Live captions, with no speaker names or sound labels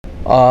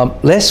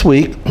Last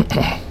week,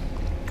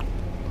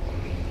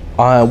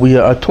 we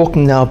are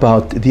talking now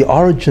about the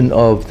origin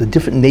of the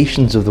different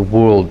nations of the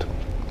world,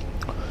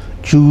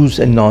 Jews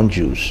and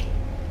non-Jews,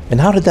 and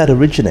how did that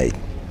originate?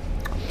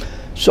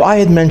 So I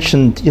had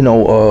mentioned,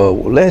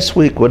 last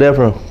week,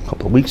 a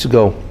couple of weeks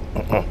ago,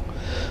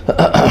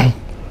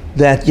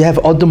 that you have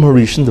Adam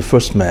Harishon, the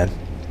first man,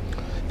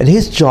 and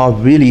his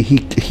job really,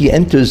 he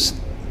enters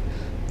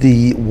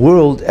the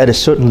world at a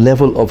certain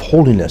level of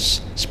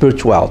holiness,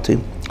 spirituality,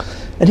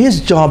 and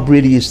his job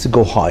really is to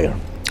go higher,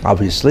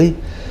 obviously.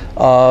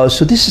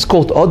 So this is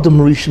called Adam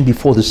Harishon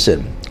before the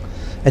sin,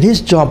 and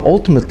his job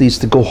ultimately is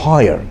to go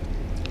higher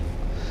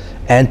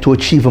and to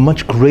achieve a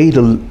much greater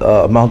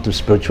amount of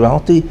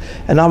spirituality.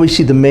 And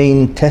obviously the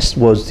main test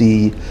was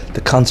the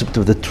concept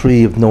of the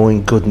tree of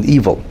knowing good and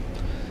evil.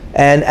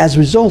 And as a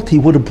result, he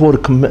would have brought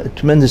a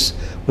tremendous,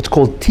 what's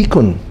called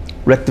tikkun,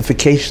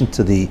 rectification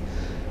to the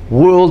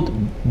world,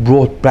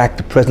 brought back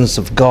the presence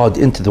of God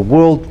into the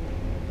world.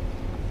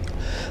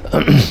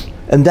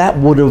 And that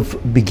would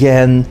have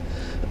began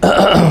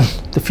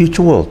the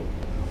future world,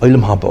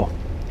 Olam Haba.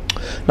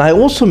 Now I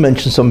also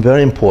mentioned something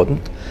very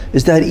important,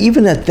 is that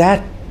even at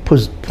that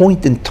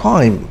point in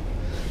time,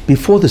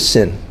 before the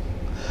sin,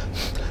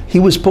 he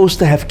was supposed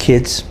to have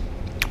kids,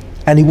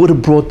 and he would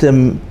have brought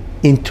them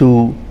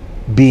into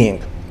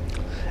being,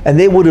 and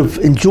they would have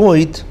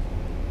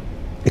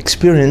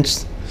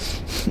experienced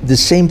the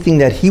same thing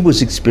that he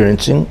was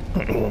experiencing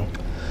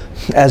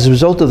as a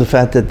result of the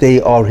fact that they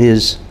are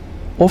his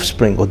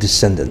offspring or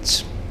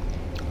descendants.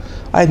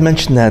 I had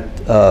mentioned that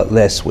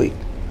last week.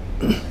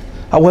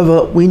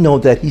 However, we know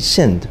that he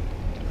sinned,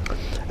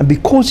 and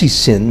because he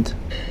sinned,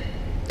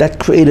 that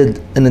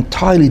created an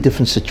entirely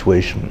different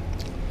situation.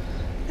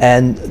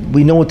 And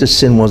we know what the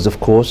sin was, of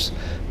course,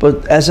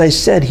 but as I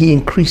said, he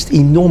increased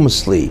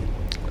enormously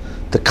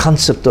the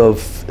concept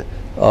of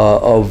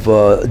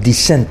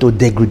descent or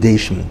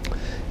degradation.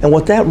 And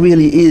what that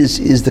really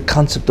is the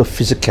concept of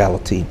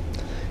physicality.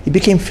 He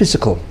became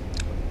physical,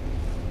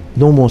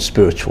 no more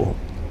spiritual.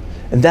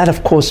 And that,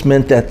 of course,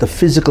 meant that the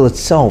physical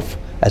itself,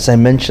 as I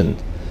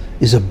mentioned,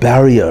 is a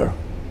barrier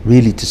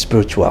really to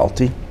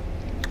spirituality.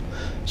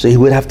 So he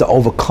would have to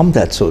overcome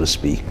that, so to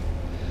speak.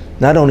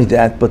 Not only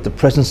that, but the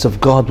presence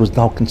of God was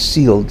now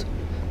concealed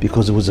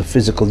because it was a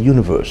physical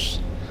universe,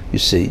 you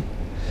see.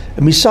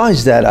 And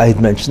besides that, I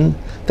had mentioned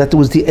that there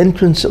was the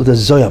entrance of the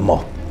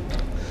Zoyama.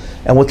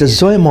 And what the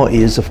Zoyama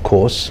is, of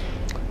course,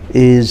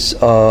 is,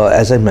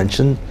 as I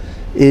mentioned,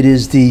 it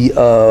is the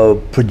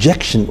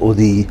projection or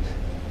the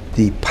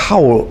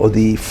power or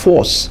the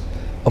force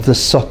of the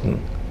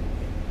Satan.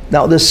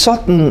 Now, the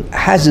Satan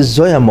has a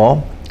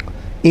Zoyama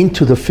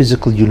into the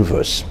physical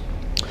universe.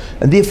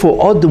 And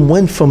therefore, Adam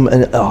went from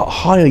a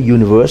higher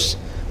universe,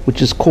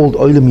 which is called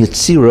Olam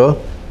Yetzirah,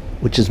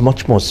 which is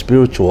much more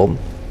spiritual.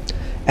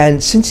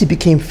 And since he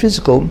became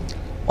physical,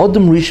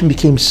 Adam Rishon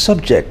became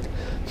subject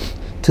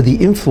to the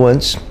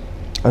influence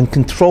and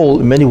control,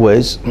 in many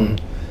ways,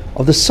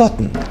 of the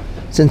Satan,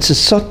 since the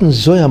Satan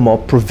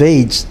Zoyama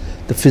pervades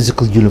the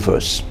physical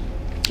universe.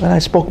 And I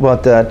spoke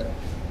about that,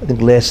 I think,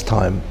 last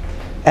time.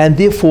 And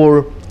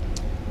therefore,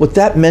 what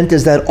that meant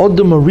is that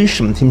Adam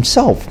Harishon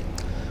himself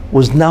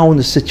was now in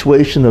the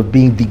situation of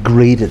being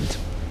degraded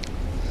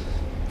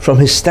from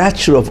his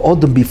stature of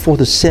Adam before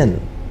the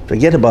sin.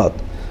 Forget about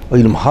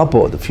Olam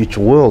Haba, the future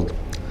world.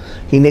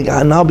 He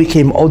now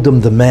became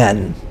Adam, the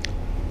man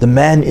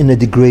in a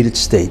degraded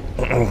state.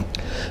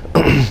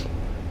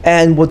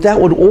 And what that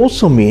would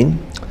also mean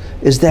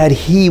is that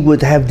he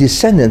would have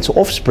descendants,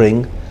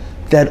 offspring,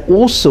 that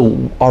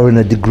also are in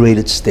a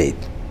degraded state.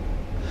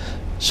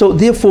 So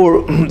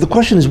therefore, the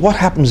question is, what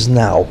happens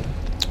now?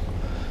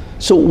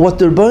 So what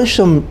the Rebbe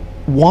Shem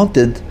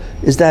wanted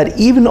is that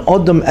even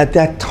Adam at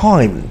that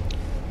time,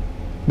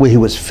 where he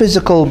was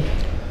physical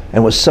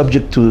and was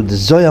subject to the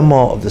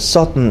Zoyama of the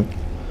Satan,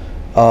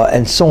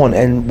 and so on,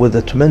 and with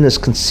a tremendous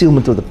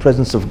concealment of the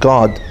presence of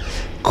God,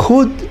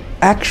 could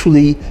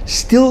actually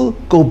still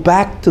go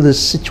back to the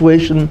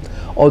situation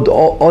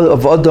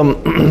of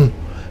Adam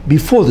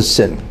before the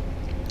sin.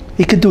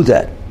 He could do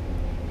that.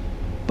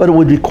 But it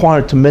would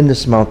require a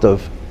tremendous amount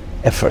of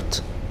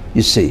effort,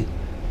 you see.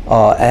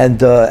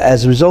 And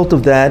as a result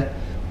of that,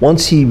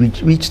 once he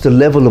reached the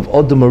level of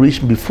Adam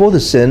Harishon before the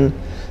sin,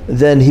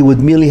 then he would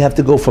merely have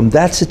to go from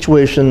that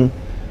situation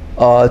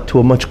to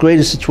a much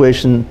greater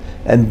situation,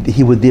 and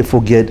he would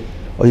therefore get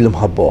Olam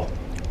Haba.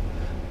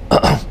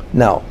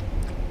 Now,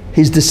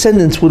 his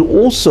descendants would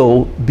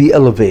also be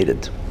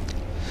elevated.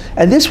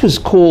 And this was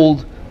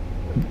called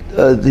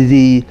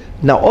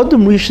now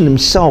Adam Rishon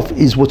himself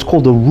is what's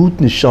called a root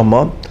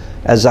neshama,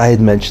 as I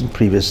had mentioned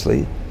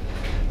previously,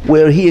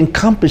 where he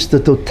encompassed the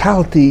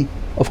totality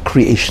of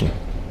creation.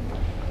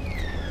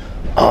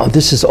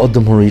 This is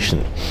Adam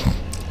Harishon.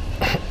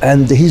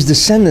 And his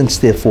descendants,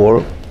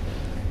 therefore,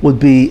 would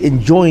be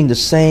enjoying the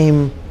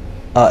same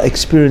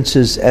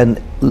experiences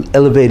and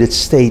elevated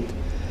state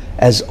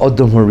as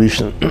Adam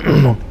Harishon.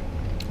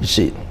 You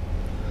see.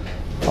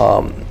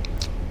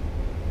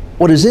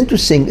 What is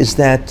interesting is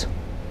that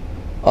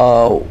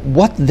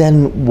what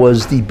then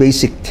was the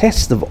basic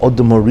test of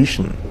Adam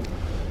Rishon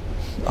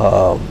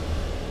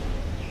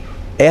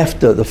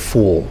after the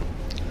fall?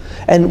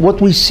 And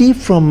what we see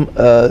from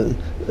the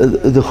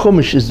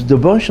Chumash is the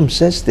Rebbe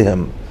says to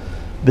him,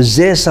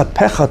 "B'zeh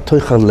sapecha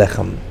toichal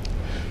lechem,"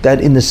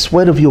 that in the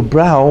sweat of your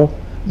brow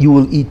you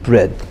will eat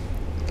bread.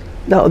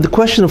 Now the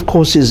question, of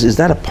course, is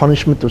that a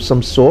punishment of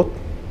some sort,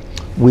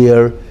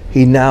 where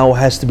he now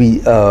has to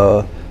be,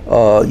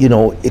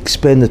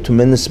 expend a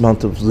tremendous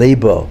amount of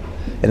labor,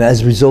 and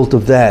as a result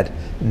of that,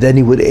 then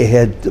he would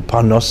had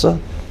parnasa,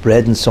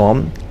 bread, and so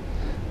on.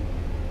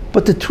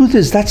 But the truth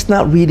is, that's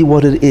not really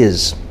what it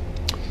is.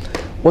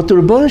 What the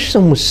Rebbe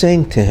Shalom was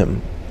saying to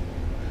him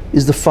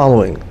is the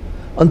following: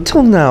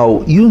 until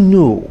now, you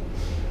knew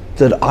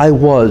that I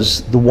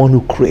was the one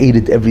who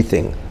created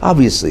everything,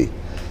 obviously,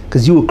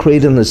 because you were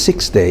created on the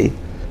sixth day,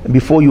 and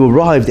before you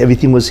arrived,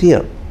 everything was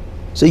here.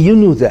 So you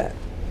knew that.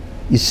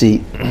 You see,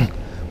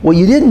 what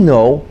you didn't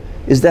know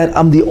is that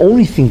I'm the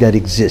only thing that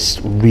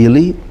exists,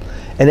 really,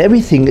 and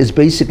everything is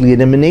basically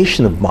an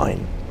emanation of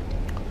mine.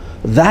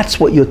 That's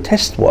what your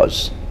test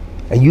was.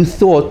 And you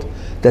thought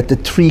that the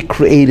tree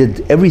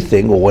created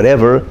everything, or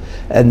whatever,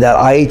 and that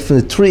I ate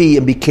from the tree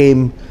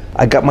and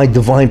I got my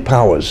divine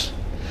powers.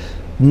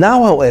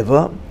 Now,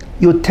 however,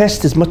 your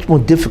test is much more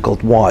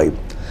difficult. Why?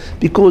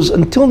 Because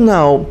until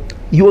now,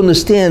 you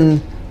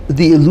understand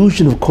the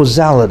illusion of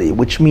causality,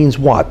 which means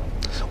what?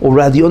 Or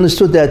rather, you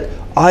understood that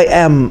I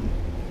am,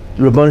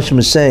 the Rebbe Shalom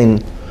is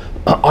saying,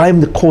 I am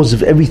the cause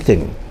of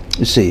everything,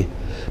 you see.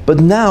 But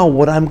now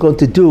what I'm going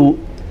to do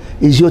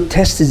is your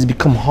test has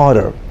become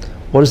harder.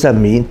 What does that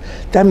mean?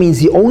 That means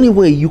the only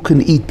way you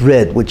can eat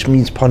bread, which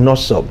means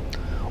parnasa,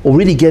 or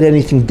really get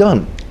anything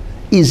done,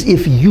 is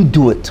if you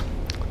do it.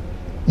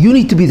 You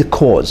need to be the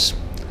cause.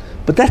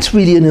 But that's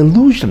really an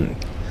illusion,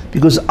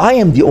 because I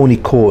am the only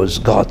cause,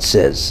 God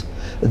says.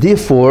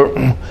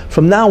 Therefore,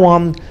 from now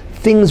on,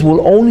 things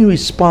will only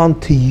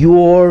respond to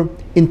your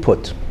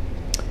input,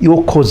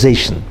 your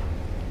causation,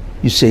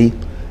 you see,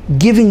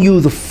 giving you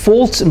the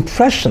false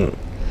impression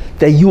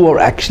that you are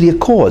actually a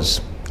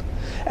cause.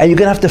 And you're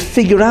going to have to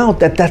figure out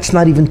that that's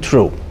not even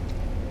true,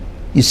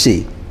 you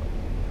see.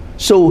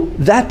 So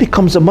that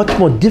becomes a much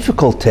more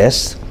difficult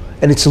test,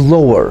 and it's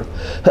lower,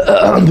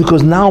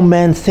 because now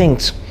man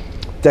thinks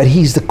that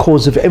he's the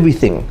cause of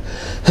everything,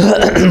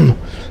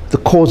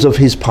 the cause of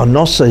his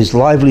parnasa, his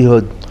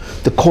livelihood,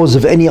 the cause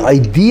of any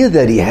idea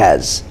that he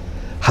has,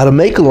 how to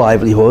make a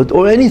livelihood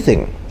or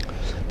anything,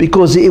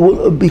 because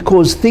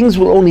things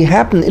will only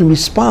happen in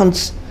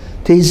response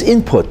to his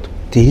input,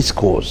 to his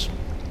cause.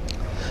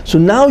 So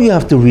now you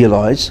have to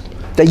realize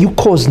that you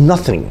cause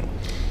nothing,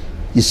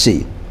 you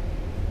see.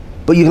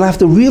 But you're going to have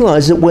to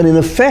realize that when in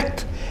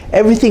effect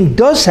everything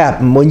does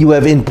happen when you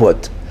have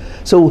input.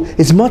 So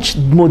it's much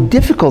more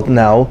difficult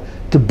now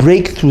to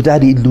break through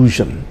that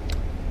illusion,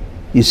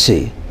 you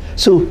see.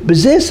 So, in the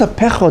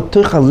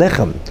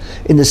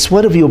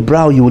sweat of your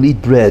brow you will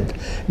eat bread,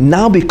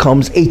 now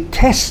becomes a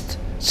test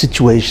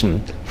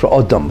situation for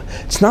Adam.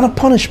 It's not a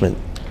punishment.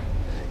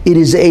 It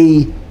is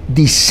a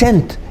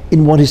descent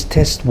in what his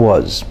test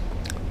was,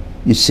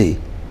 you see.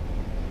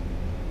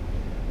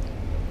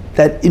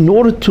 That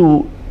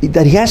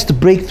that he has to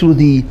break through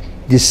the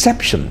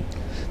deception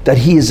that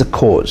he is a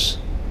cause.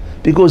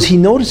 Because he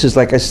notices,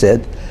 like I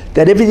said,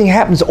 that everything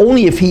happens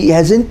only if he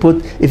has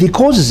input, if he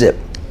causes it.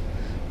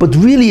 But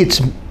really,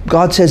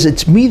 God says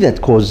it's me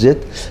that causes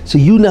it, so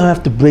you now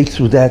have to break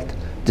through that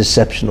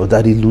deception or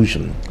that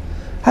illusion.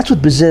 That's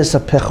what B'zeh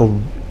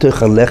sapecha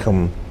toichal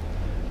lechem,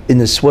 in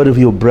the sweat of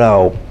your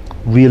brow,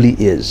 really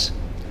is.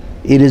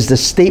 It is the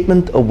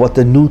statement of what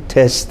the new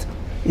test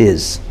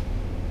is.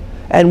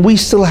 And we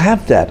still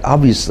have that,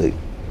 obviously.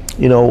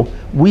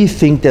 We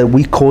think that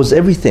we cause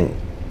everything.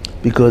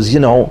 Because,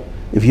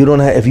 if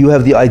you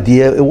have the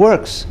idea, it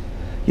works.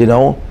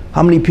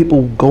 How many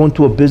people go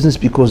into a business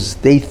because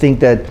they think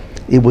that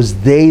it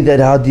was they that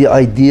had the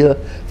idea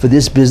for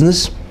this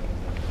business?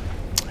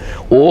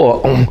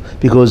 Or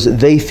because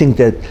they think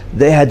that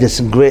they had this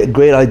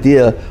great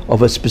idea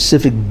of a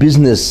specific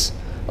business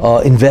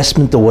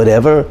investment or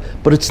whatever,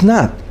 but it's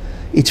not.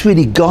 It's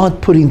really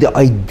God putting the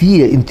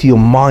idea into your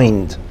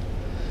mind.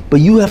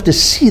 But you have to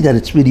see that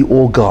it's really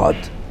all God,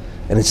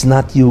 and it's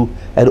not you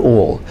at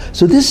all.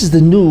 So this is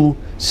the new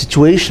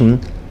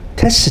situation,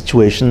 test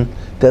situation,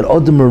 that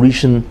Adam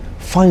Rishon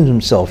finds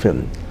himself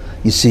in.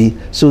 You see,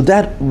 so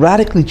that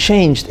radically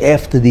changed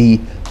after the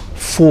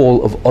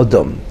fall of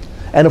Adam.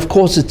 And of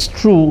course it's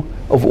true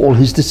of all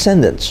his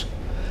descendants.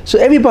 So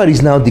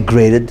everybody's now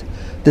degraded.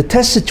 The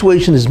test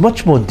situation is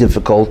much more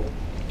difficult.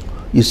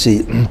 You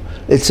see,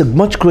 it's a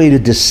much greater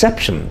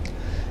deception.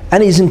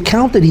 And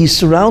he's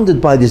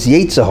surrounded by this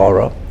Yetzer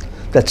Hara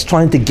that's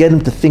trying to get him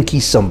to think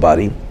he's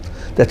somebody,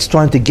 that's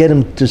trying to get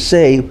him to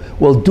say,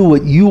 well, do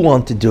what you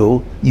want to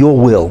do, your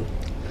will.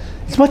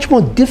 It's much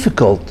more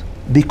difficult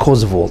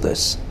because of all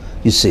this,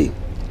 you see.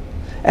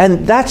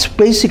 And that's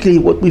basically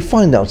what we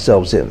find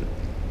ourselves in.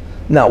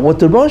 Now, what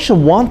the Rosh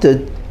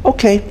wanted,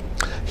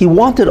 he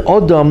wanted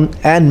Adam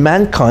and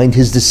mankind,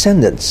 his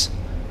descendants,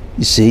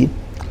 you see,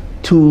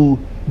 to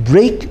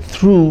break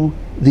through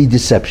the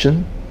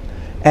deception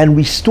and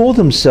restore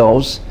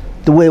themselves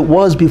the way it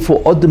was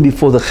before Adam,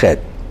 before the Chet.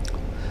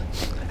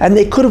 And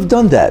they could have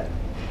done that.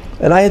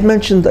 And I had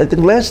mentioned, I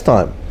think last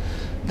time,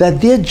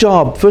 that their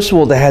job, first of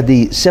all, they had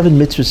the 7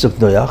 mitzvahs of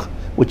Noach,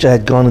 which I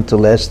had gone into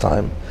last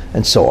time,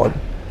 and so on.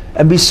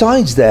 And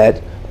besides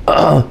that,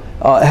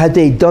 had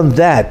they done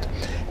that,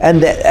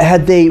 and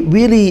had they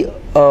really,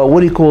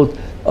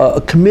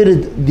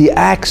 committed the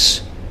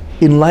acts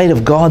in light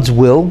of God's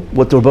will,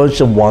 what the Rebbe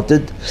Hashem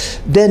wanted,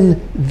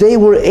 then they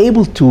were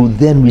able to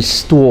then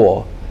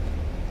restore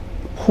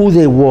who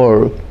they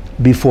were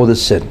before the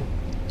sin.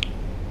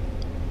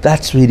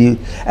 That's really,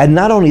 and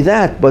not only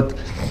that, but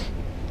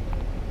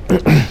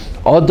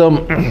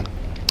Adam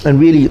and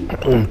really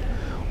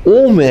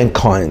all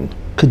mankind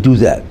could do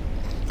that.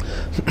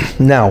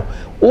 Now,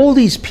 all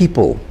these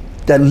people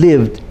that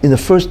lived in the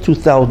first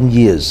 2,000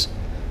 years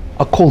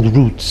are called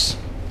roots,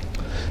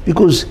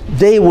 because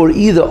they were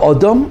either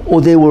Adam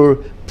or they were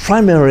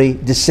primary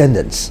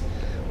descendants,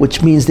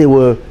 which means they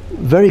were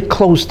very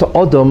close to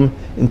Adam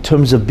in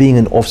terms of being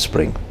an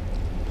offspring.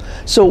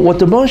 So what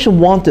the Rebbe Hashem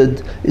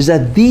wanted is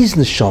that these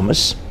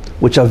neshamas,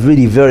 which are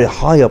really very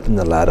high up in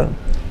the ladder,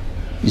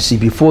 you see,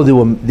 before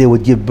they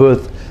would give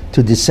birth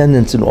to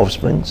descendants and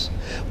offsprings,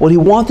 what he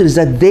wanted is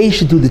that they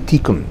should do the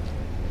tikkun.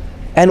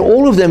 And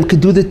all of them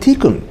could do the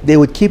tikkun. They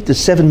would keep the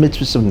 7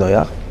 mitzvahs of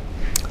Noach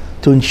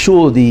to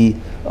ensure the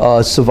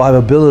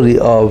survivability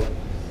of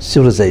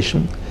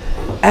civilization,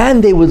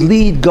 and they would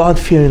lead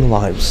God-fearing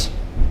lives,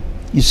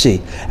 you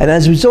see. And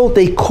as a result,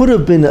 they could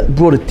have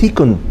brought a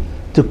tikkun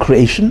to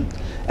creation,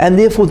 and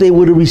therefore they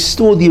would have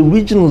restored the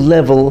original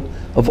level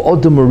of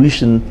Adam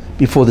Rishon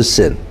before the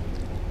sin.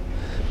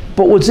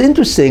 But what's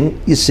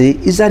interesting, you see,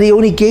 is that he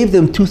only gave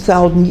them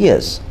 2,000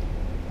 years.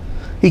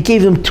 He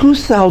gave them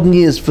 2,000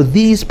 years for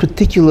these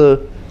particular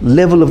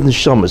level of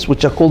neshamas,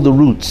 which are called the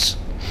roots,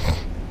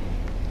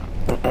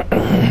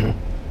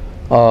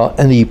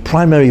 and the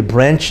primary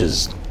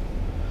branches,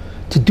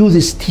 to do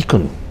this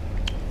tikkun.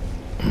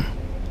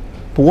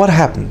 But what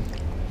happened?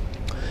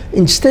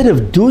 Instead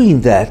of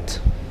doing that,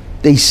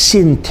 they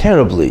sinned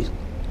terribly,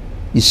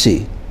 you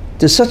see,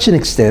 to such an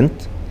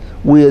extent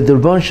where the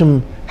Rebbe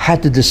Hashem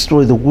had to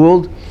destroy the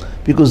world,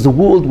 because the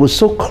world was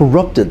so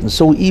corrupted and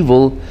so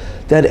evil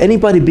that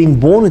anybody being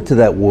born into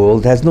that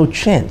world has no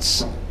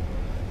chance,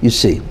 you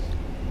see.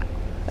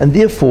 And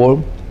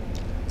therefore,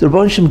 the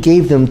Rebbe Hashem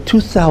gave them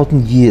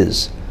 2,000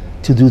 years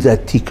to do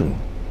that tikkun.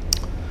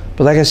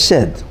 But like I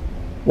said,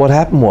 what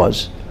happened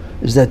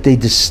is that they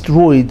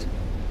destroyed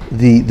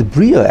the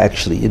Bria,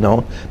 actually, you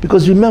know,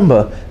 because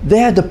remember, they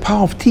had the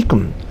power of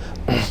tikkun,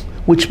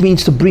 which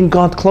means to bring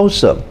God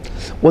closer.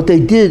 What they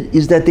did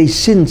is that they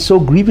sinned so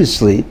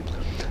grievously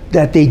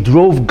that they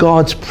drove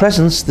God's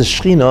presence, the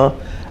Shekhinah,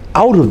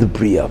 out of the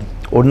Bria,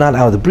 or not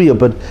out of the Bria,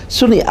 but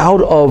certainly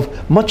out of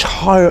much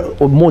higher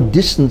or more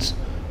distance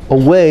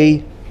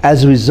away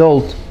as a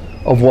result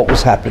of what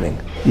was happening,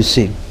 you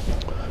see.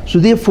 So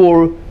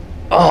therefore,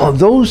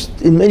 those,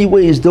 in many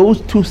ways,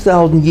 those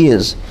 2,000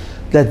 years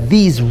that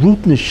these root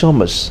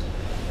neshamas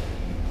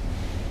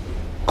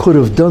could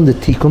have done the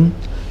tikkun,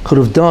 could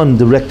have done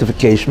the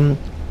rectification,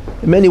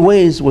 in many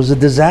ways was a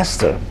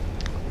disaster.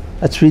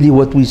 That's really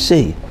what we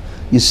see,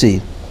 you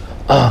see.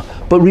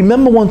 But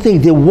remember one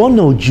thing, there were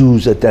no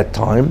Jews at that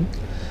time.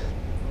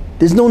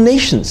 There's no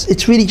nations.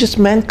 It's really just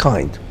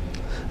mankind.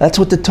 That's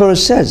what the Torah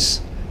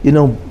says. You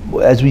know,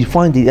 as we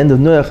find the end of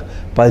Noach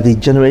by the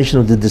generation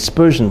of the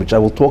dispersion, which I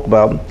will talk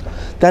about,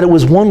 that it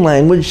was one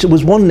language, it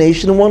was one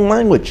nation and one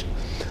language.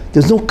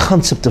 There's no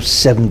concept of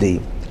 70.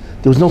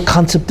 There was no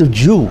concept of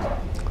Jew.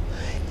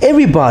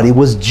 Everybody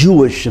was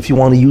Jewish, if you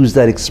want to use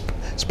that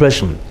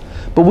expression.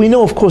 But we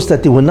know, of course,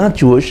 that they were not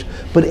Jewish,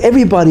 but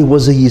everybody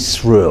was a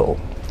Yisrael.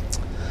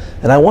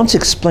 And I once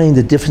explained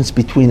the difference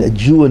between a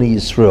Jew and a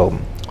Yisrael.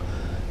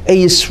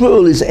 A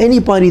Yisrael is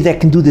anybody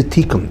that can do the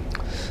tikkun.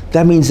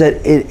 That means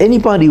that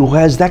anybody who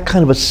has that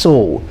kind of a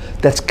soul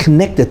that's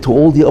connected to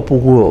all the upper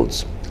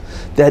worlds,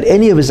 that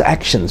any of his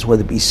actions,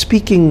 whether it be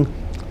speaking,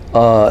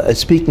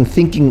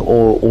 thinking,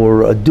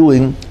 or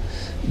doing,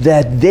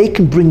 that they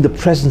can bring the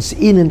presence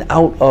in and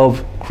out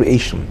of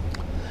creation.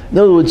 In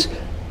other words,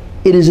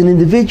 it is an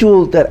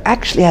individual that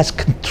actually has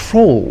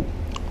control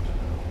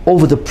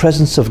over the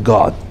presence of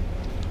God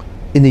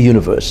in the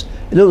universe.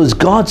 In other words,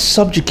 God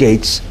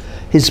subjugates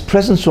his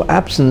presence or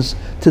absence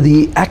to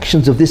the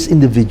actions of this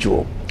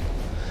individual.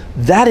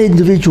 That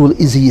individual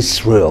is a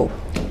Yisrael,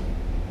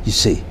 you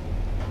see.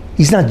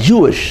 He's not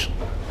Jewish,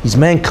 he's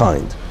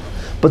mankind.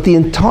 But the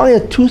entire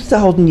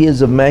 2,000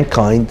 years of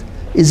mankind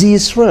is a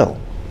Yisrael.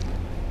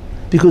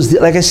 Because,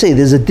 like I say,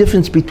 there's a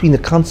difference between the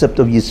concept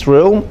of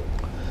Yisrael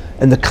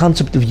and the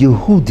concept of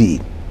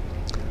Yehudi.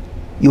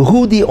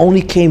 Yehudi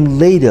only came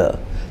later.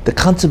 The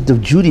concept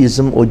of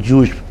Judaism or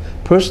Jewish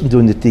person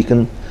doing the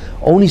tikkun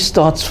only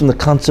starts from the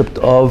concept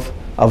of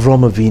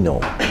Avraham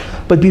Avinu.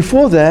 But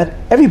before that,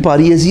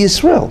 everybody is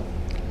Yisrael,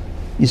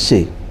 you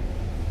see,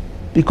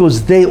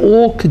 because they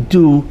all could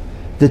do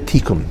the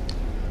tikkun.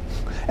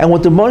 And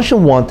what the Rebbe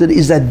Hashem wanted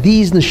is that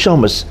these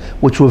neshamas,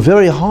 which were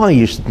very high,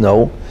 you should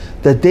know,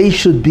 that they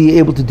should be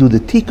able to do the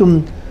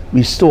tikkun,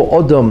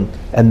 restore Adam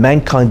and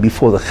mankind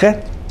before the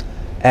Chet,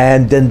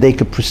 and then they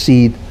could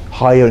proceed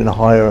higher and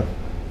higher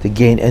to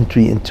gain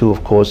entry into,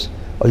 of course,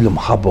 Olam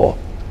Haba,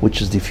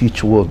 which is the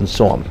future world, and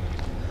so on.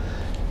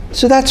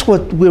 So that's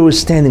what we were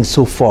standing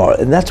so far,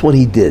 and that's what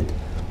he did.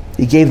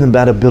 He gave them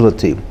that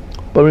ability.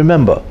 But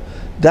remember,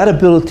 that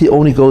ability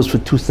only goes for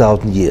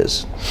 2,000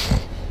 years.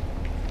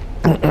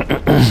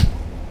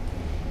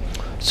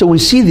 So we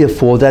see,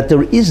 therefore, that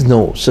there is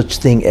no such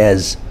thing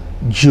as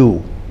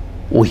Jew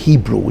or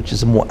Hebrew, which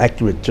is a more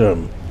accurate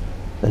term,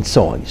 and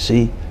so on, you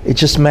see? It's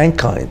just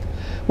mankind,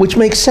 which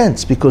makes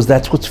sense because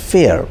that's what's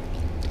fair.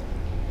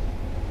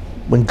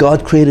 When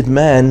God created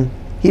man,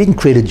 he didn't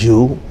create a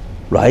Jew,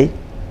 right?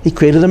 He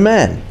created a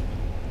man,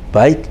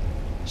 right?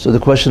 So the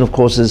question, of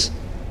course, is,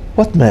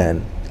 what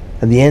man?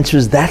 And the answer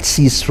is, that's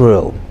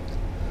Yisrael.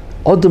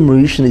 Adam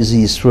Rishon is a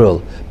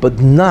Yisrael, but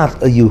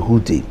not a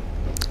Yehudi.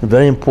 A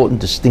very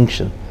important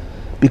distinction,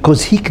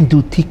 because he can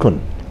do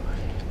tikkun.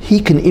 He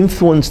can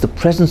influence the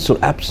presence or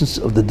absence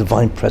of the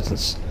divine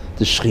presence,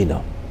 the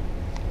Shekhinah.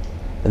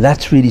 And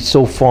that's really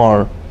so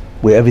far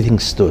where everything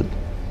stood.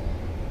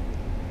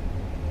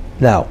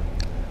 Now,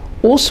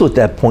 also at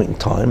that point in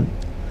time,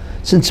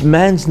 since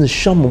man's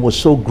neshama was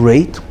so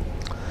great,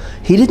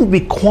 he didn't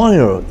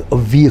require a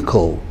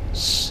vehicle,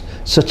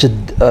 such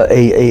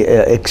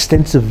a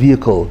extensive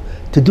vehicle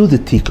to do the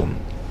tikkun.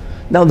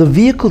 Now, the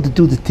vehicle to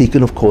do the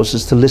tikkun, of course,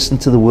 is to listen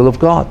to the will of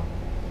God.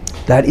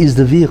 That is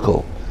the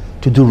vehicle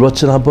to do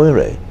Ratzon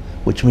HaBoreh,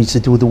 which means to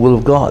do the will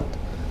of God.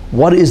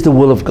 What is the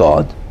will of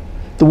God?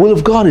 The will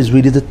of God is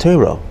really the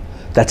Torah.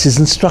 That's his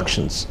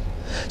instructions.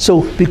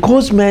 So,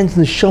 because man's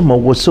neshama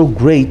was so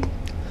great,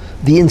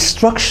 the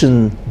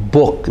instruction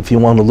book, if you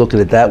want to look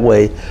at it that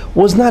way,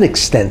 was not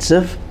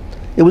extensive.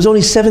 It was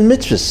only 7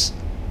 mitzvahs,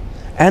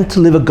 and to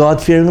live a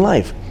God-fearing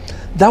life.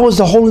 That was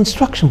the whole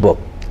instruction book.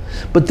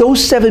 But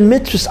those 7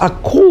 mitzvahs are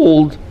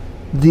called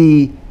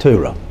the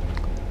Torah.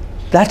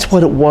 That's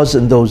what it was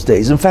in those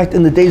days. In fact,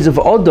 in the days of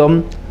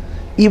Adam,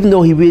 even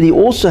though he really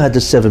also had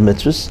the 7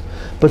 mitzvahs,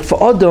 but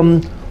for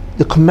Adam,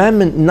 the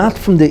commandment not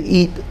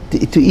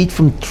to eat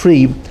from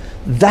tree,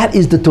 that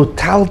is the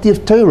totality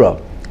of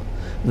Torah.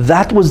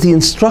 That was the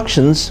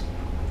instructions,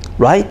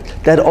 right,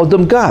 that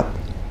Adam got.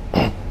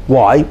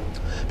 Why?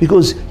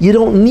 Because you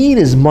don't need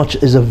as much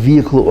as a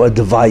vehicle or a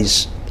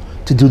device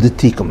to do the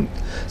tikkun,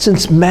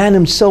 since man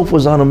himself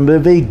was on a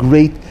very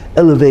great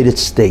elevated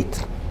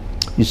state,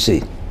 you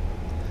see.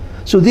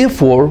 So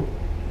therefore,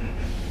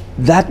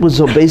 that was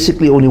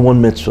basically only 1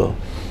 mitzvah.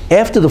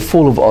 After the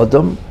fall of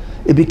Adam,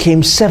 it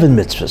became 7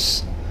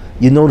 mitzvahs.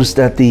 You notice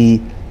that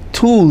the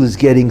tool is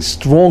getting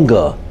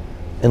stronger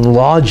and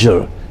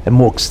larger and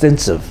more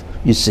extensive,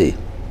 you see.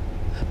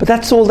 But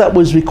that's all that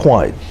was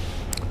required.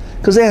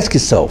 Because ask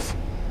yourself,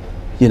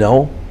 you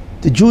know,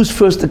 the Jews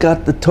first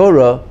got the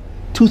Torah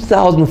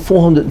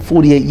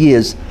 2,448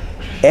 years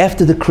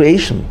after the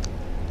creation.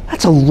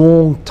 That's a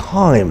long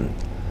time.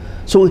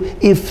 So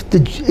if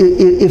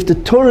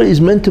the Torah is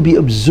meant to be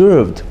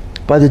observed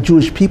by the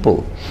Jewish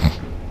people,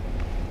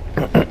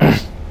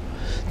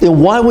 then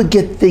why would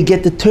they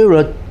get the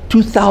Torah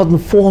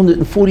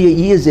 2,448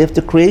 years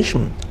after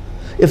creation?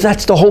 If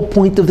that's the whole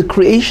point of the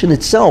creation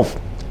itself,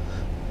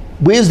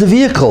 where's the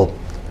vehicle?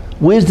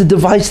 Where's the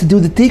device to do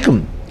the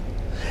tikkun?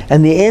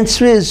 And the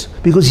answer is,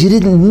 because you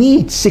didn't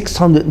need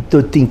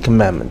 613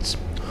 commandments.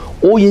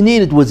 All you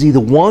needed was either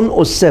 1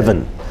 or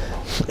 7,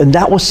 and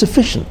that was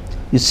sufficient,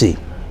 you see.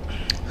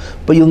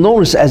 But you'll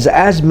notice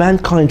as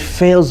mankind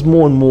fails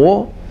more and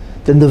more,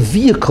 then the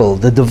vehicle,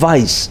 the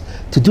device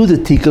to do the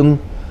tikkun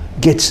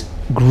gets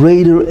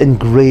greater and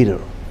greater.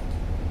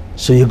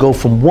 So you go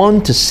from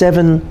 1 to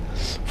 7,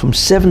 from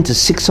 7 to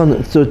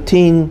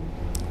 613,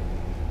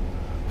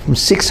 from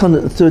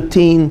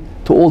 613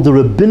 to all the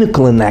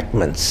rabbinical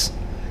enactments,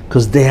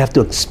 because they have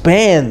to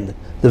expand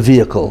the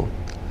vehicle.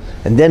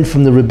 And then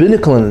from the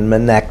rabbinical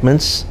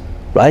enactments,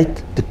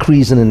 right,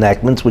 decrees and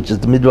enactments, which is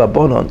the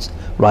midrabbanans,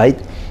 right,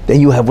 then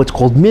you have what's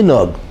called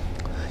minhag,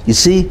 you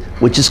see,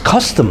 which is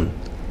custom,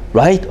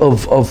 right,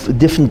 of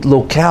different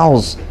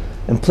locales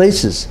and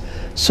places.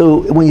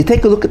 So when you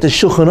take a look at the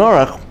Shulchan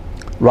Aruch,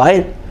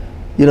 right,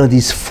 you know,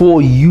 these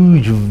 4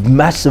 huge,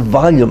 massive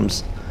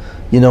volumes,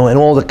 you know, and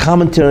all the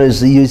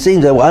commentaries, you see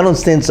that, well, I don't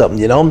understand something,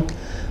 you know.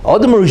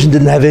 Adam Rishon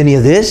didn't have any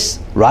of this,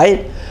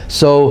 right?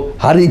 So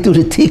how did he do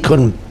the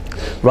tikkun,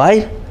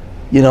 right?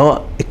 You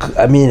know,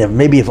 I mean,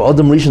 maybe if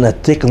Adam Rishon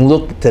had taken a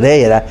look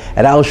today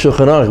at our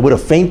Shulchan Aruch, he would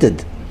have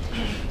fainted.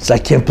 So I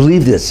can't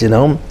believe this, you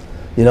know,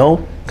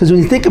 because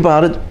when you think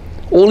about it,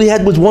 all he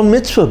had was 1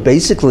 mitzvah,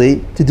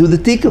 basically, to do the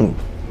tikkun.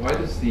 Why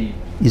does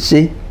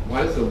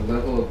why does the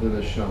level of the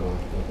neshama,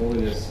 the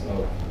holiness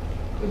of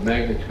the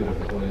magnitude of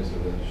the holiness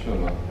of the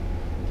neshama,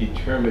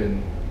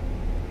 determine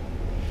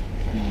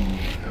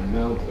the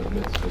amount of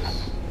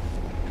mitzvahs?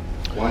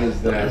 Why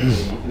is that?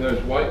 In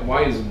other words,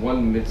 why is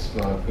 1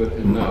 mitzvah good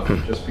enough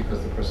just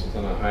because the person's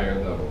on a higher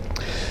level?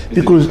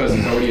 Because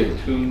it's already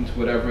attuned to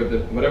whatever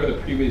the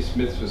previous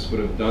mitzvahs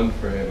would have done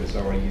for him.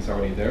 He's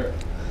already there.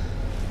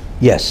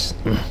 Yes.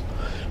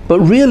 But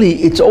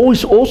really, it's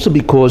always also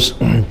because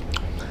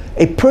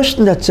a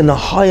person that's in a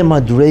higher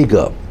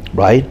madrega,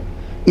 right,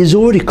 is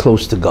already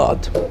close to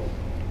God.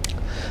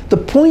 The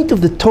point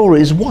of the Torah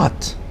is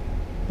what?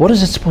 What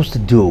is it supposed to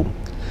do?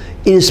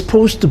 It is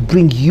supposed to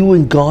bring you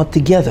and God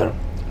together.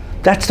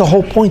 That's the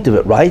whole point of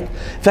it, right?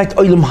 In fact,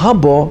 Olam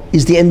Haba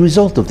is the end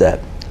result of that,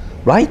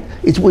 right?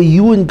 It's where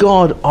you and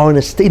God are in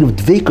a state of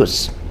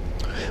dvekus,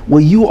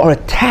 where you are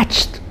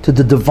attached to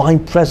the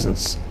divine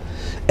presence.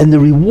 And the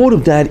reward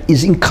of that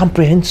is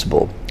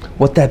incomprehensible,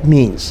 what that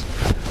means.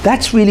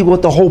 That's really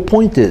what the whole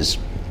point is,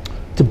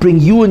 to bring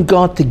you and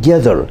God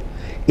together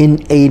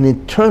in an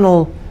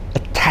eternal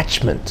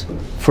attachment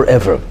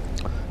forever,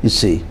 you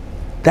see.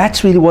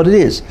 That's really what it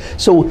is.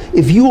 So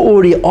if you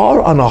already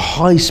are on a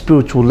high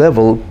spiritual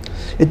level,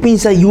 it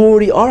means that you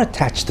already are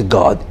attached to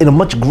God in a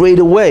much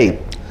greater way.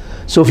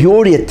 So if you're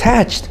already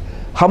attached,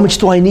 how much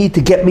do I need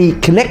to get me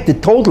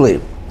connected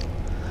totally?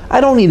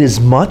 I don't need as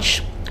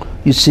much,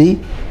 you see,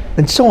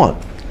 and so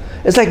on.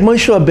 It's like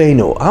Moshe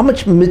Rabbeinu. How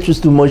much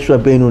mitzvahs do Moshe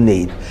Rabbeinu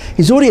need?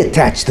 He's already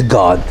attached to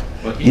God,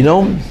 you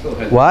know?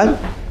 What?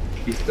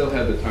 He still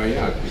had the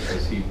Taryag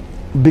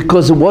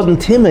because it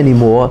wasn't him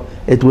anymore.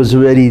 It was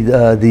already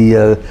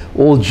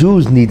all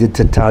Jews needed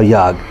to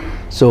Taryag.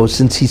 So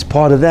since he's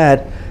part of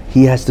that,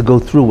 he has to go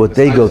through what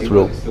they go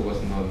through. He still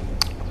wasn't on,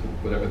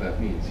 whatever that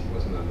means. He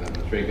wasn't on that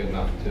madrega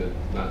enough to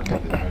not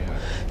need the Taryag.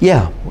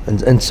 Yeah,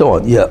 and so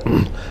on. Yeah.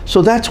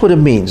 So that's what it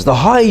means. The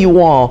higher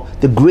you are,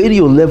 the greater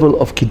your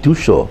level of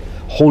kedusha,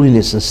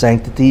 holiness and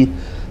sanctity,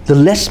 the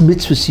less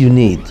mitzvahs you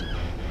need.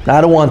 Now,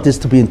 I don't want this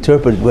to be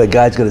interpreted where a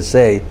guy's going to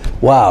say,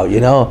 wow, you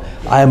know,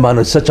 I'm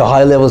on such a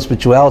high level of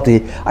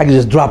spirituality, I can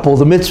just drop all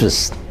the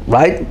mitzvahs,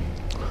 right?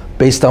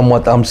 Based on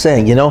what I'm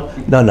saying, you know?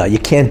 No, you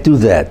can't do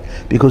that.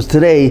 Because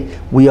today,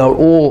 we are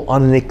all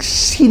on an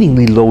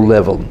exceedingly low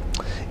level,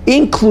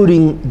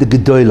 including the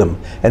Gedolim.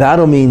 And I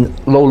don't mean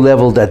low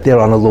level that they're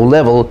on a low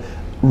level,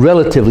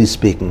 relatively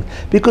speaking.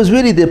 Because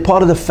really, they're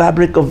part of the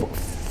fabric of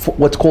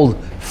what's called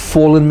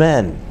fallen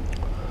man.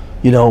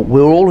 You know,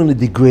 we're all in a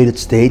degraded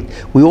state.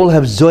 We all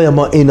have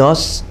Zoyama in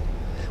us.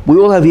 We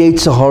all have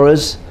Yetzer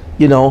Haras,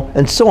 you know,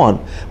 and so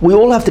on. We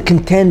all have to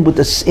contend with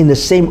this in the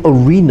same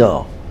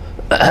arena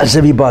as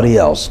everybody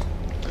else.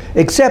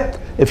 Except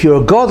if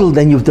you're a Gadol,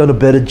 then you've done a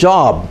better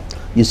job,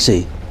 you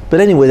see. But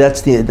anyway,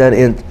 that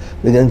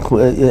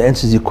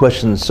answers your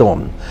question and so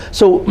on.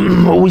 So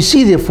what we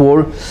see,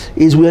 therefore,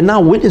 is we are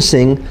now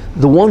witnessing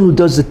the one who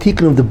does the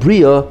tikkun of the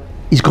Bria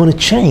is going to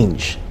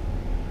change.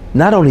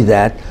 Not only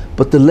that,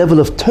 but the level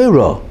of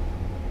Torah,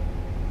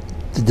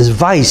 the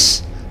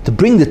device to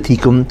bring the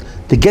tikkun,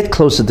 to get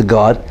closer to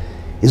God,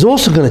 is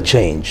also going to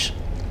change,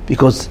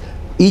 because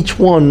each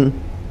one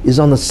is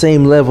on the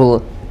same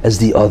level as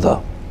the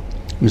other,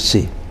 you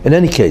see. In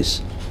any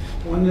case,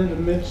 one of the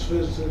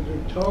mitzvahs of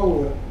the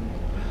Torah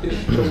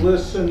is to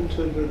listen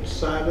to the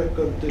tzaddik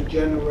of the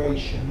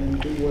generation and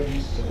do what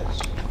he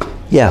says.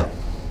 Yeah.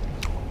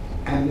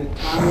 And the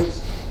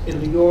Thomas in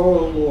the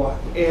oral law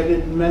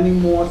added many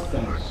more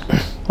things.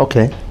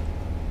 Okay.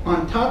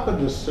 On top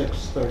of the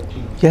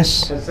 613.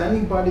 Yes. Has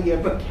anybody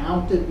ever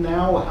counted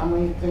now how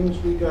many things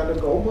we got to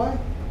go by?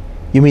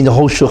 You mean the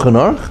whole Shulchan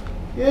Aruch?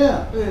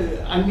 Yeah,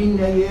 I mean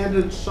they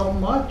added so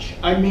much.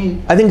 I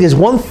think there's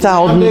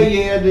 1,000.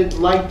 They added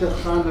like the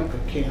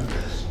Hanukkah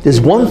candles. There's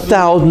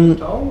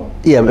 1,000.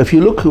 Yeah, if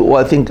you look, well,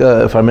 I think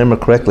if I remember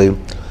correctly,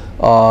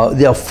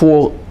 there are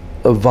 4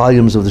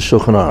 volumes of the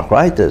Shulchan Aruch,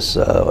 right? There's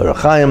Orach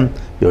Chaim,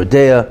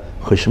 Yeridea,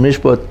 Choshen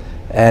Mishpat,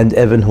 and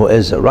Even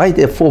HaEzer, right?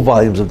 There are 4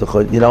 volumes of the,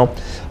 you know.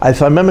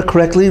 If I remember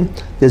correctly,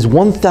 there's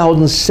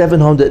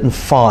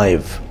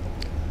 1,705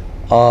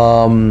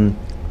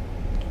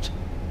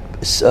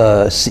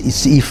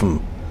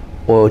 seifim,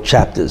 or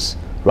chapters,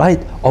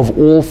 right? Of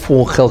all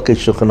 4 Chelkei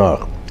Shulchan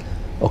Aruch.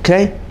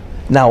 Okay?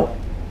 Now,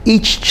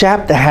 each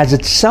chapter has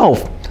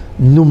itself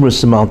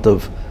numerous amount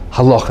of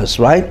halachas,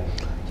 right?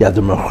 You have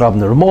the Merchav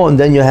and the Ramah, and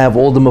then you have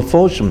all the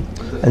Mefoshim,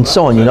 and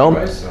so on, you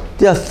know?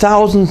 There are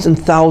thousands and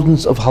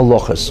thousands of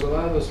halachas. A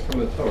lot of those from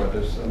the Torah,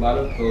 there's a lot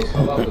of those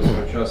halachas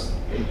are just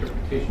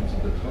interpretations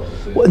of the Torah.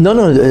 Well,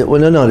 no,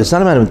 it's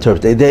not a matter of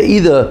interpretation. They're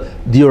either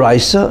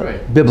D'Oraisa,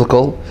 right,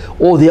 biblical,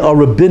 or they are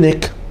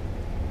rabbinic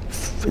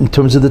in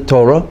terms of the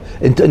Torah,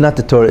 not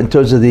the Torah, in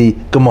terms of the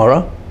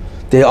Gemara.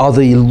 They are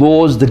the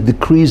laws, the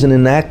decrees and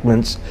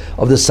enactments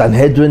of the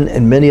Sanhedrin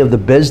and many of the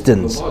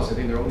Bezdins. The laws, I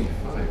think there are only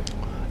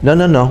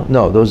 5.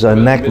 No, those are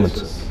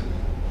enactments.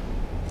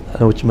 I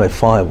know what you mean by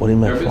 5. What do you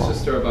mean by 5?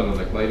 There's a about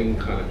like lighting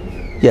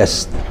Hanukkah.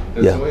 Yes.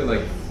 There's yeah. only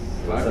like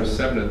 5 or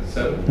 7.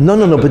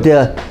 No, but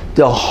there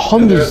are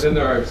hundreds. Then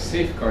there are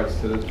safeguards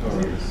to the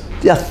Torah.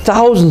 There are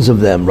thousands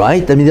of them,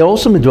 right? I mean, they're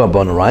also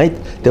midrabanan, right?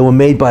 They were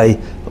made by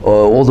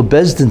all the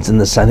Bezdins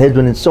and the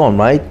Sanhedrin and so on,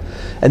 right?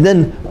 And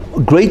then a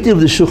great deal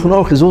of the Shulchan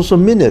Aruch is also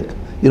minhag,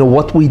 you know,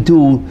 what we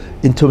do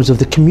in terms of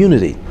the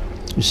community,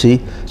 you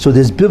see? So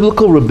there's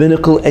biblical,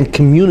 rabbinical, and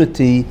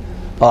community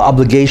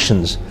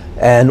obligations,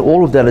 and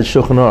all of that is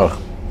Shulchan Aruch.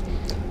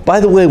 By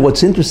the way,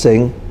 what's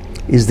interesting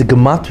is the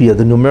gematria,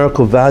 the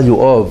numerical value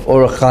of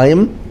Orach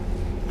Chaim,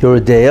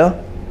 Yeridea,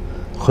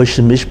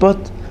 Choshen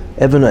Mishpat,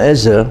 Even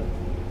HaEzer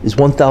is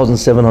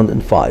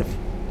 1,705.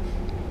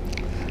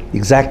 The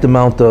exact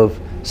amount of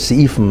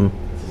seifim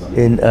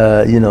in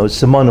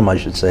simonim, I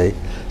should say,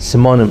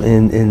 simonim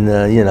in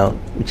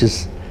which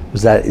is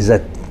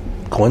that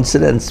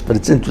coincidence? But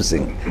it's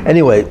interesting.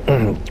 Anyway,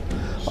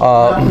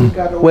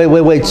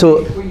 wait.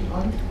 So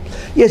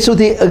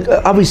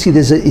obviously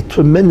there's a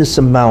tremendous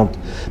amount,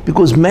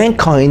 because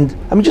mankind.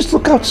 I mean, just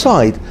look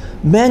outside.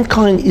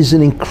 Mankind is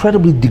an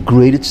incredibly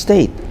degraded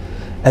state,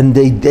 and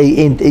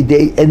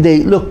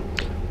they look.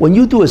 When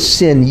you do a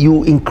sin,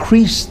 you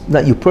increase,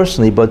 not you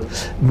personally, but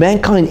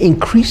mankind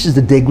increases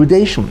the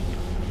degradation.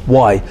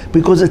 Why?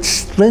 Because it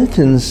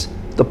strengthens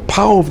the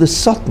power of the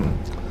Satan,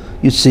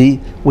 you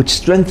see, which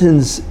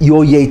strengthens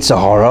your Yetzer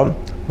Hara,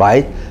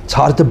 right? It's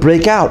hard to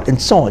break out,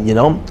 and so on,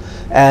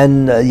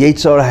 And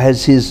Yetzer Hara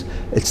has his,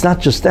 it's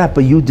not just that,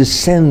 but you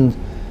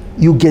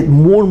get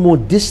more and more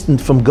distant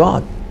from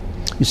God,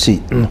 you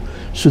see.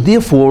 So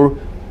therefore,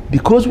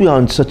 because we are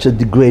in such a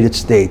degraded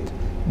state,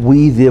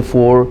 we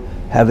therefore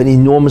have an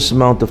enormous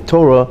amount of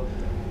Torah.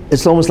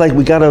 It's almost like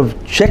we got to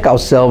check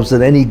ourselves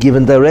in any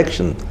given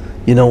direction,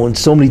 in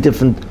so many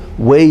different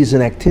ways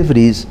and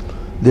activities.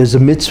 There's a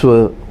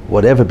mitzvah,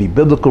 whatever, be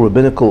biblical,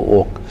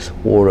 rabbinical,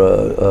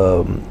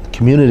 or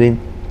community.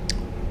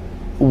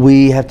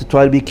 We have to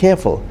try to be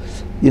careful,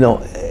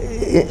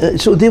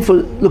 So therefore,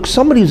 look,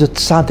 somebody who's a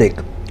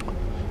tzaddik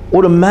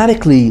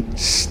automatically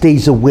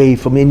stays away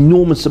from an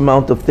enormous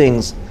amount of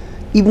things,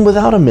 even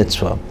without a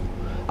mitzvah.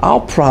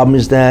 Our problem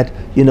is that,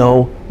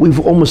 we've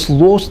almost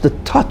lost the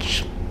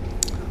touch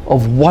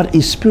of what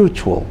is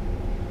spiritual.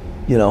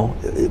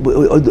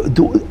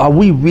 Are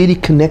we really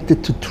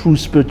connected to true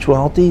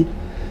spirituality?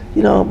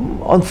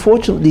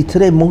 Unfortunately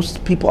today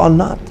most people are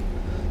not.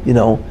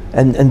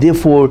 And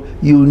therefore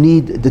you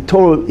need, the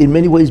Torah in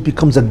many ways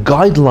becomes a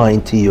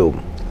guideline to you.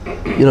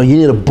 You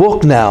need a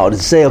book now to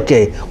say,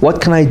 okay,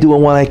 what can I do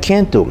and what I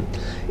can't do.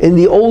 In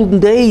the olden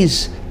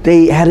days,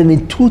 they had an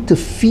intuitive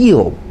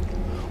feel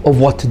of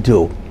what to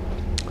do,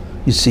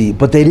 you see,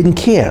 but they didn't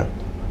care.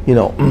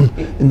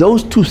 In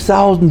those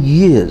 2,000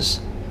 years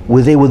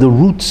where they were the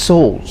root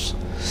souls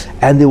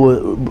and they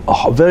were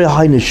very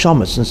high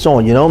neshamas and so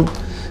on,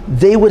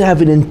 they would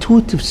have an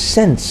intuitive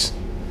sense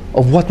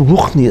of what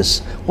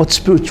ruchnius, what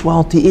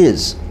spirituality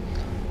is.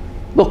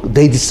 Look,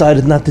 they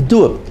decided not to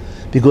do it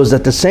because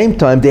at the same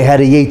time they had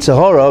a Yetzer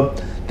Hara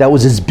that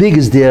was as big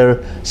as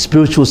their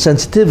spiritual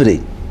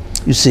sensitivity,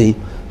 you see.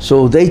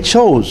 So they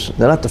chose.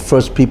 They're not the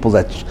first people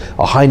that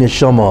are high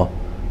neshama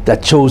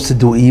that chose to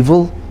do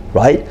evil,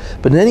 right?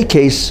 But in any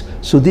case,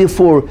 so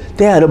therefore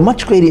they had a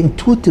much greater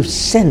intuitive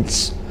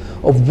sense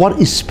of what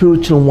is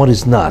spiritual and what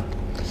is not.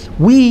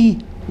 We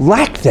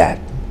lack that.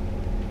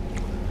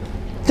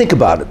 Think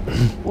about it.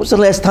 When was the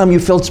last time you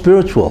felt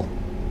spiritual?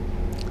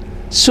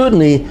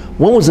 Certainly,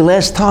 when was the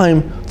last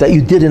time that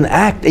you did an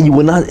act and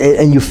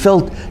you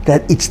felt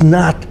that it's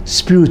not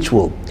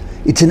spiritual?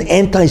 It's an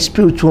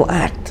anti-spiritual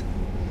act.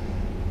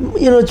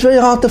 It's very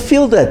hard to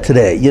feel that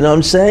today. You know what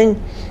I'm saying?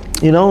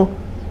 When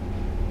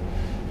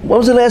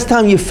was the last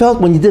time you felt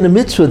when you did a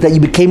mitzvah that you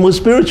became more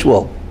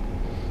spiritual?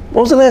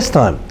 When was the last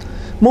time?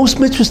 Most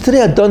mitzvahs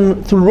today are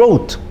done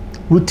through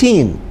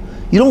routine.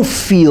 You don't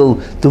feel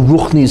the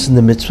ruchnis in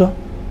the mitzvah,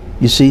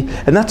 you see?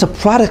 And that's a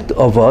product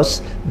of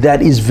us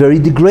that is very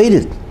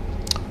degraded.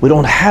 We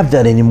don't have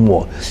that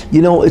anymore.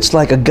 It's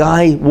like a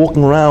guy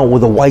walking around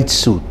with a white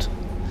suit.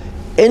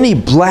 Any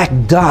black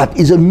dot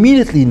is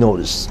immediately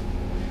noticed,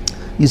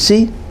 you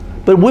see?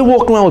 But we're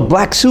walking around with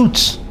black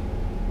suits.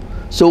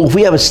 So if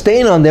we have a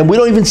stain on them, we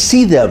don't even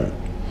see them,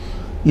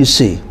 you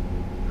see.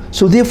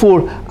 So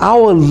therefore,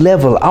 our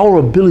level, our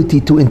ability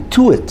to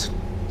intuit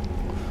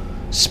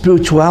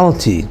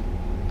spirituality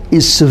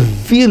is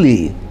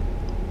severely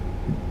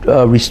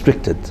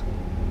restricted,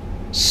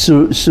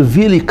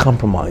 severely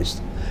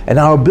compromised. And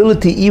our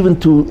ability even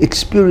to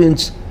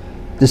experience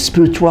the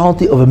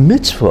spirituality of a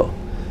mitzvah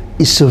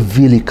is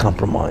severely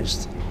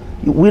compromised.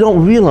 We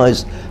don't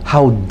realize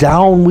how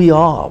down we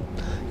are,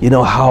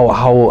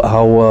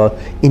 how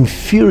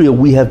inferior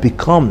we have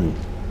become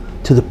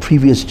to the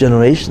previous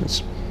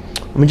generations.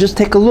 I mean, just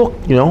take a look,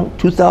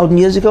 2,000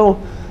 years ago,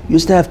 you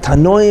used to have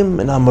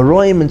Tanoim and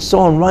Amoraim and so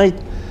on, right?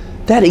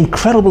 They had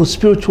incredible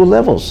spiritual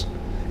levels.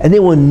 And they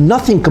were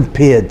nothing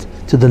compared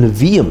to the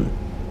Nevi'im,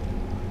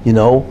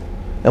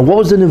 And what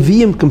was the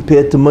Nevi'im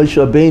compared to Moshe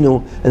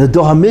Rabbeinu and the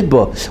Dor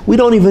HaMidbar? We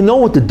don't even know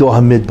what the Dor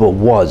HaMidbar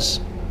was.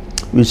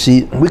 You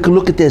see, we can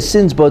look at their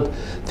sins, but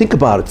think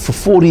about it. For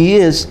 40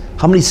 years,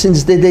 how many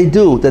sins did they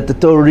do that the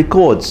Torah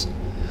records?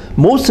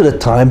 Most of the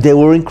time, they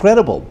were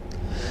incredible.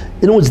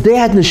 In other words, they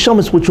had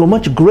neshamas which were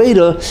much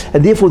greater,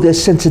 and therefore their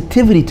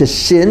sensitivity to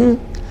sin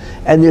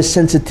and their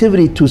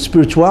sensitivity to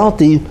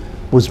spirituality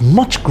was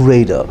much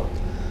greater.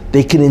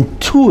 They can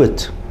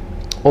intuit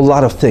a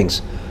lot of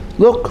things.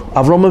 Look,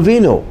 Avraham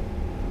Avinu,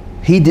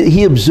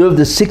 he observed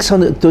the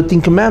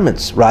 613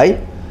 commandments, right?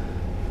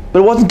 But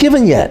it wasn't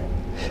given yet,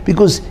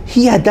 because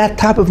he had that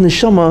type of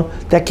neshama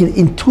that can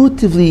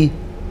intuitively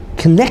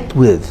connect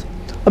with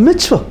a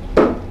mitzvah.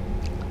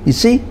 You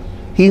see?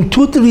 He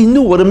intuitively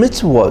knew what a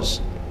mitzvah was.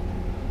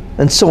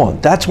 and so on.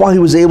 That's why he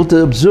was able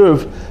to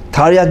observe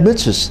Taryag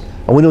mitzvahs.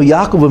 And we know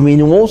Yaakov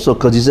Avinu also,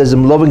 because he says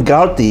in Lovin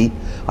Garti,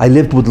 I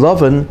lived with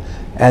Lovin,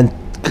 and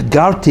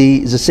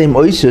Garti is the same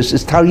oisus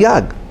as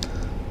Taryag.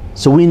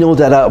 So we know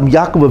that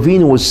Yaakov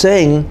Avinu was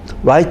saying,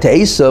 right, to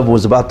Esav,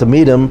 was about to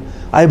meet him,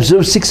 I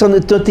observed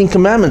 613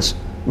 commandments.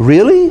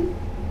 Really?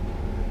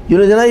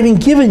 They're not even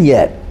given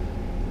yet.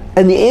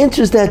 And the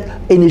answer is that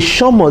a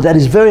neshama that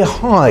is very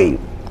high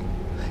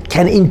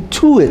can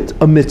intuit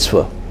a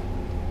mitzvah.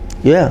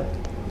 Yeah,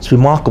 it's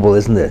remarkable,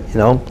 isn't it?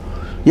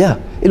 Yeah.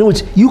 In other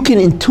words, you can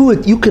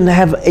intuit, you can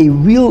have a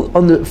real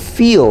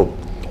feel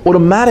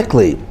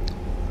automatically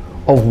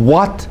of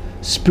what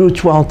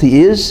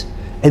spirituality is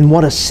and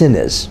what a sin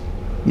is.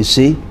 You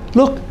see?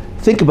 Look,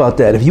 think about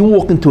that. If you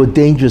walk into a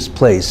dangerous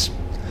place,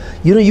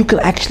 you can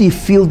actually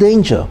feel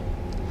danger.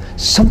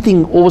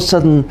 Something all of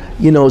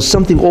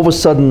a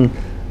sudden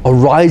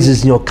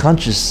arises in your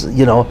conscious,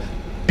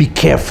 be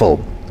careful.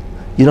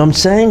 You know what I'm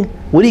saying?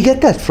 Where do you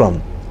get that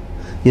from?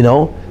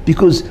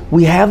 Because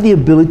we have the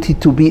ability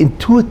to be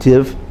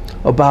intuitive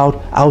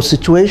about our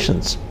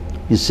situations,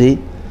 you see?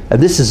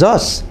 And this is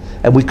us,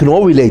 and we can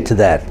all relate to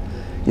that.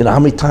 How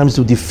many times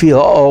do you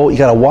feel, you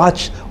gotta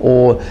watch?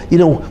 Or,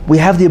 we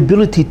have the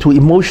ability to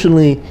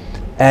emotionally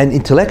and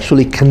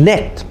intellectually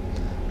connect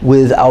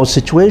with our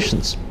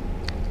situations.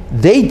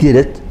 They did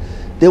it.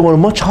 They were on a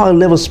much higher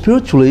level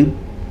spiritually,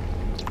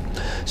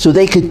 so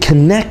they could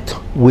connect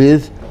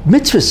with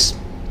mitzvahs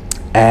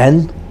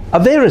and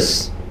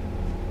averis.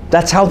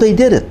 That's how they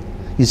did it,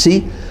 you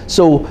see?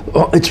 So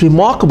it's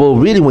remarkable,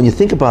 really, when you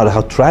think about it,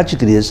 how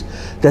tragic it is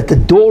that the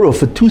Torah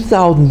for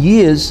 2,000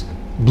 years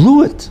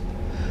blew it,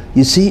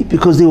 you see?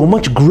 Because they were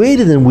much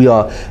greater than we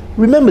are.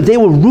 Remember, they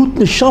were root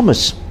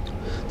neshamas.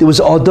 There was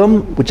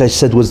Adam, which I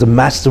said was the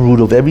master root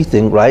of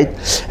everything, right?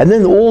 And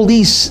then all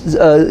these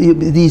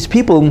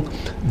people,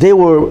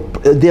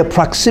 their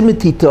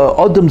proximity to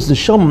Adam's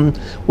neshama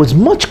was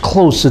much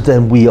closer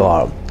than we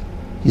are,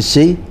 you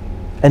see?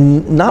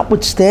 And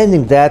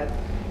notwithstanding that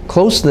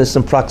closeness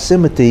and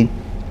proximity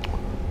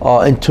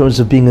in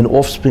terms of being an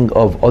offspring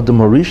of Adam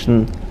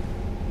Harishon,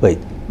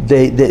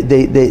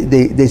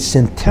 they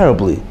sinned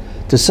terribly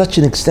to such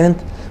an extent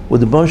where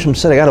the Baruch Shem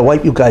said, I got to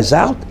wipe you guys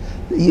out.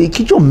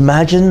 Could you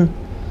imagine,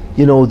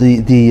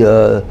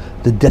 the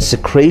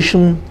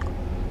desecration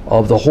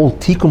of the whole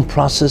tikkun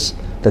process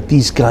that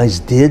these guys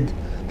did,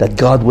 that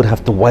God would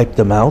have to wipe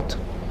them out,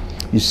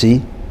 you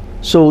see?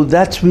 So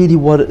that's really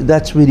what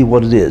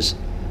it is.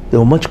 They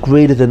were much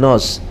greater than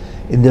us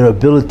in their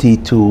ability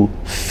to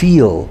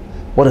feel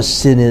what a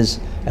sin is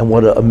and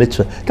what a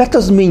mitzvah. That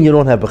doesn't mean you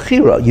don't have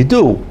bechira. You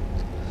do.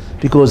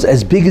 Because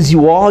as big as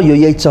you are, your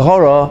Yetzer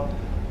Hara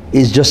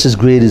is just as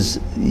great as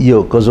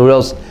you, because or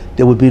else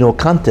there would be no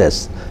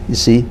contest, you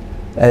see,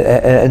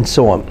 and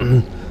so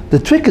on. The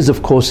trick is,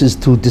 of course, is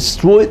to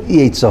destroy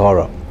the Yetzer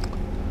Hara.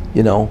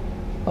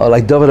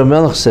 Like David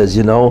HaMelech says,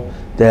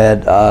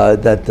 that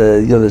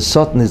the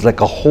Satan is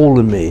like a hole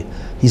in me.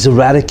 He's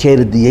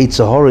eradicated the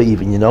Yetzer Hara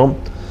even,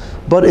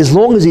 But as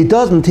long as he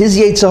doesn't, his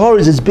Yetzer Hara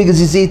is as big as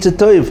his Yetzer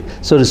Tov,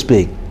 so to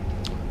speak.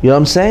 You know what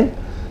I'm saying?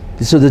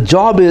 So the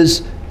job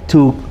is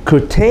to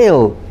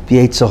curtail the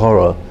Yetzer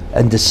Hara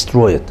and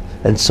destroy it,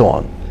 and so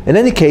on. In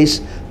any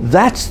case,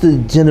 that's the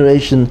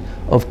generation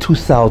of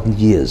 2,000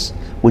 years,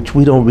 which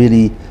we don't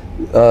really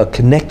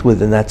connect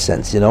with in that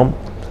sense,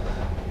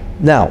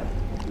 Now,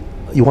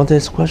 you want to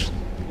ask a question?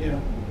 Yeah.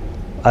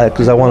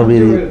 Because I want to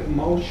really... If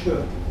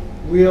Moshe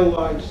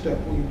realized that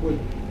we would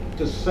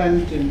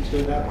descend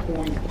into that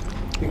point,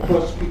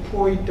 because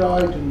before he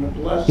died in the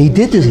blessing, he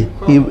did this.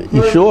 He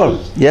sure,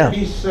 yeah.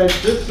 He said,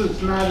 "This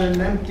is not an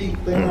empty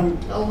thing. I'm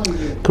telling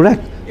you."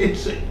 Correct.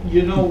 It's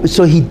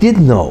So he did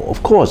know,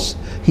 of course.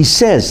 He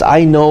says,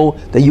 "I know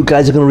that you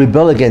guys are going to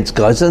rebel against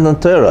God." It says in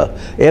Torah,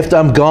 after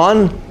I'm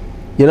gone,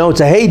 it's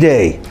a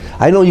heyday.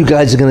 I know you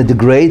guys are going to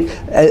degrade,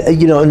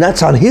 and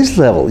that's on his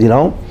level.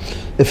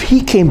 If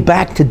he came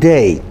back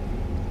today.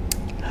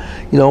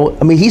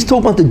 He's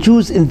talking about the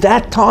Jews in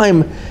that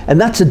time, and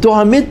that's the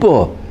Dor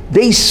HaMidbar.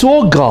 They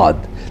saw God.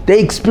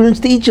 They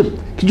experienced Egypt.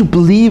 Could you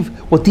believe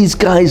what these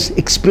guys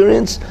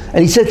experienced?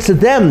 And he said to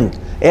them,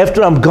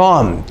 after I'm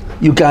gone,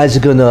 you guys are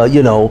going to,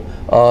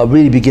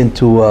 really begin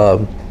to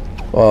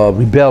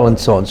rebel and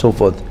so on and so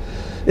forth.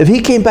 If he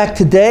came back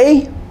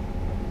today,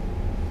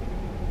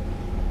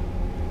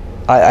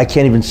 I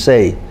can't even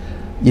say.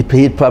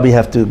 He'd probably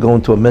have to go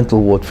into a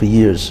mental ward for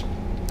years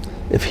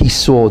if he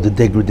saw the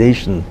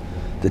degradation,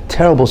 the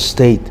terrible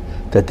state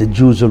that the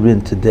Jews are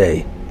in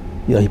today.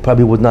 He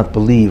probably would not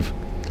believe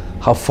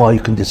how far you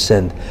can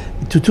descend.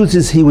 The truth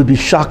is, he would be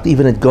shocked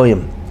even at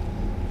Goyim,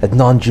 at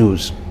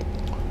non-Jews.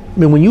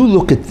 When you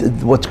look at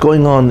what's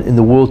going on in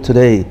the world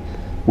today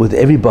with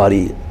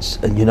everybody,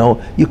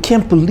 you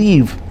can't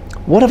believe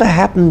whatever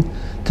happened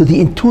to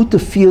the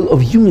intuitive feel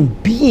of human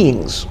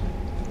beings.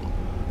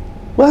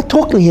 We're not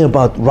talking here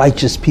about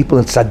righteous people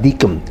and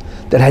tzaddikim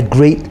that had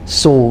great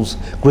souls,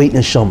 great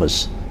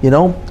neshamas.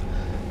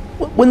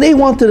 When they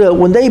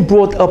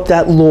brought up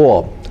that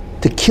law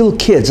to kill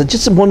kids,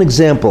 just one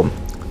example,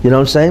 you know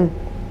what I'm saying?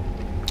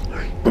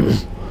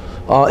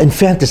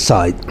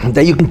 infanticide,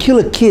 that you can kill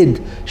a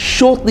kid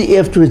shortly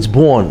after it's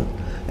born,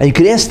 and you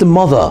could ask the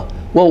mother,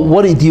 well,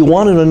 what do you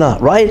want it or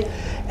not, right?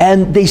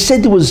 And they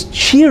said there was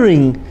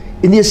cheering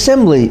in the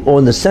Assembly or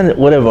in the Senate,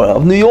 whatever,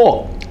 of New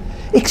York.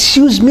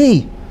 Excuse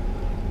me,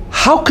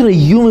 how can a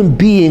human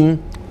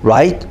being,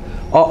 right,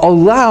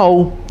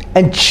 allow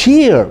and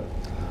cheer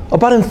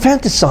about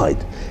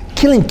infanticide,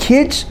 killing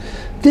kids?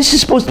 This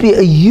is supposed to be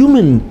a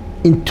human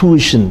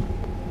intuition,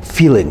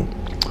 feeling,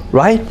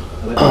 right?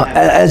 In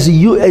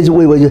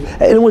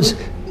other words,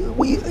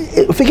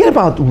 forget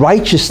about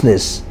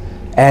righteousness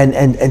and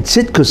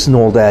tzidkus and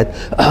all that.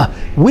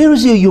 Where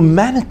is your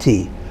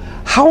humanity?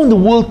 How in the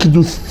world could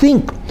you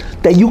think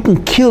that you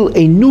can kill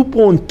a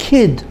newborn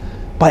kid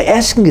by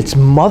asking its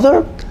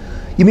mother?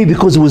 You mean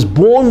because it was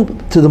born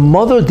to the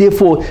mother,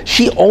 therefore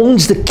she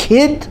owns the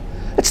kid?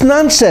 It's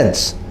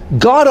nonsense.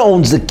 God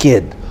owns the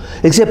kid.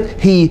 Except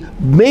he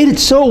made it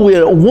so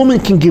where a woman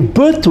can give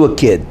birth to a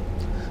kid.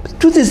 The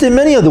truth is, there are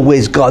many other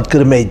ways God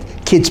could have made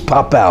kids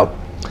pop out.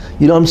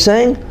 You know what I'm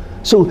saying?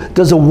 So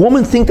does a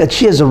woman think that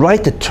she has a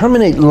right to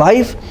terminate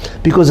life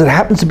because it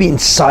happens to be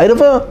inside of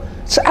her?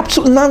 It's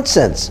absolute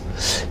nonsense.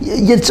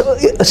 It's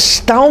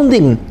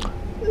astounding,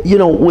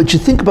 what you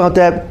think about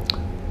that.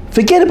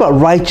 Forget about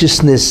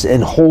righteousness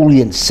and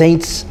holy and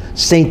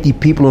saintly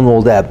people and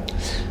all that.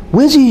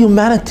 Where's your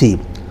humanity?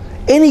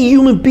 Any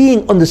human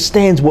being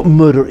understands what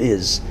murder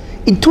is,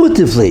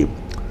 intuitively.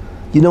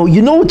 You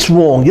know it's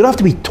wrong. You don't have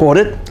to be taught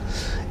it.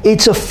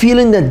 It's a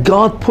feeling that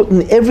God put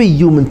in every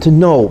human to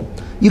know.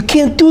 You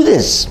can't do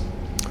this,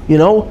 and you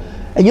don't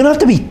have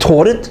to be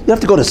taught it. You have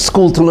to go to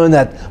school to learn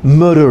that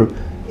murder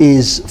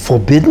is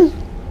forbidden,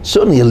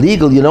 certainly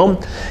illegal,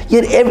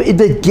 Yet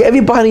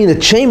everybody in the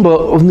chamber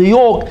of New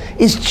York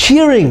is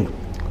cheering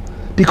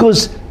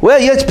because,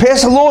 let's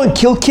pass a law and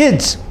kill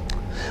kids.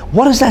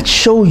 What does that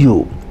show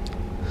you?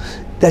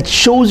 That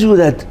shows you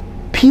that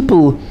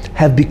people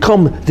have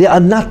they are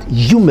not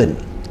human.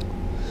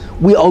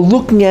 We are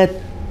looking at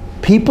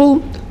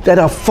people that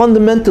are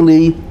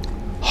fundamentally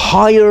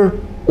higher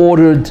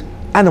ordered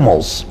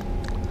animals.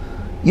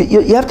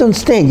 You have to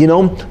understand,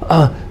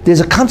 there's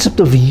a concept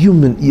of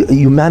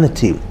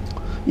humanity.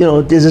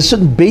 There's a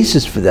certain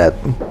basis for that.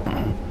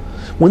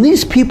 When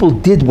these people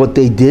did what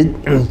they did,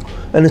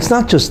 and it's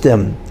not just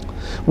them,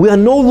 we are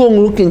no longer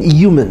looking at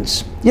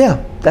humans.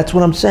 Yeah, that's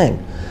what I'm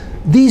saying.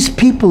 These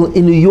people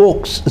in New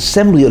York's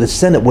Assembly or the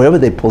Senate, wherever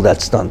they pull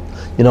that stunt,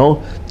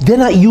 they're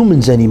not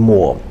humans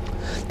anymore.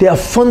 They are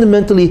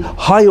fundamentally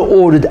higher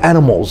ordered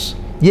animals,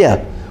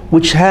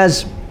 which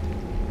has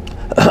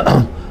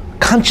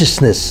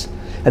consciousness,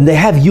 and they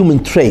have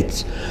human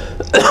traits.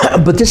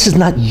 But this is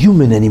not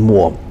human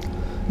anymore.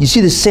 You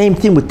see the same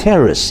thing with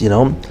terrorists,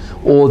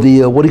 or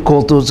the, what do you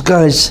call those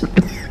guys?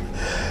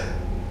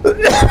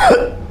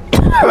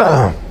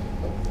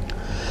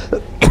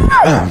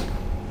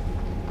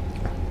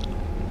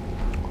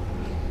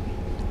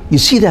 You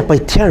see that by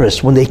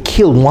terrorists when they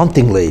kill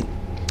wantonly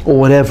or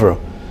whatever,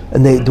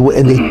 and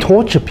they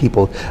torture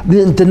people.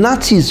 The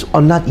Nazis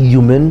are not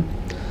human.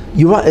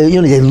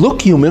 They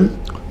look human,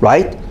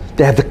 right?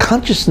 They have the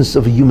consciousness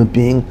of a human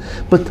being,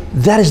 but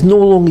that is no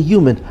longer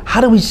human.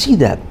 How do we see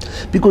that?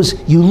 Because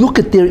you look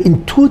at their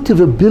intuitive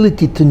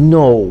ability to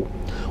know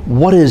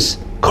what is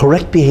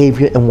correct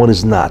behavior and what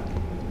is not.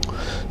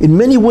 In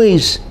many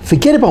ways,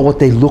 forget about what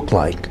they look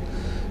like.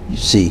 You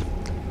see,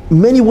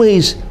 in many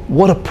ways,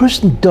 what a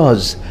person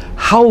does,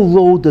 how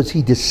low does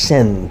he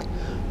descend?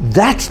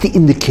 That's the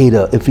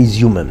indicator if he's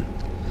human.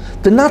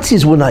 The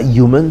Nazis were not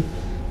human.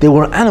 They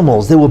were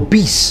animals. They were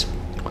beasts.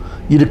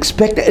 You'd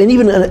expect that, and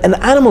even an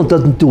animal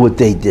doesn't do what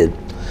they did.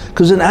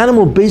 Because an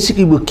animal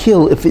basically will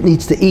kill if it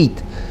needs to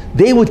eat.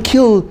 They would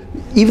kill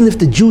even if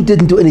the Jew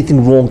didn't do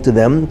anything wrong to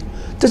them.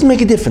 Doesn't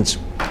make a difference.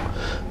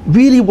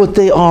 Really what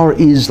they are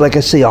is, like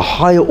I say, a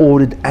higher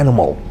ordered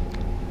animal.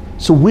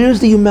 So where's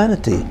the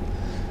humanity?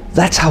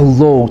 That's how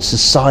low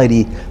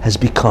society has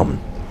become.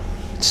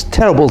 It's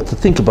terrible to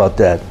think about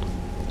that.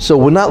 So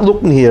we're not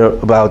looking here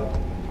about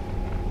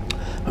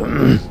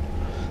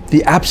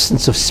the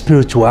absence of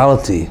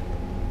spirituality.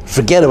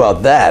 Forget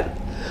about that.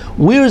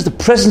 Where is the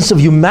presence of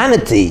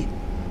humanity?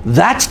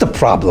 That's the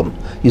problem,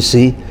 you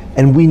see.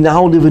 And we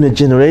now live in a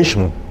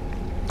generation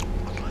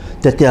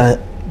that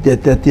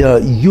they are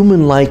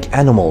human-like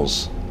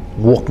animals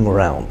walking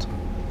around.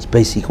 It's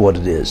basically what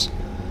it is.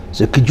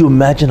 So could you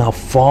imagine how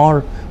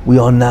far we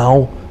are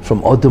now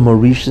from Adam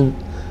Arishan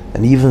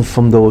and even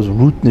from those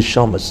root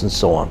neshamas and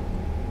so on?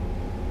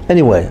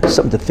 Anyway,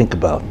 something to think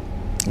about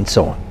and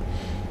so on.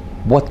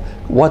 What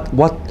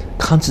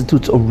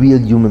constitutes a real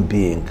human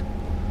being?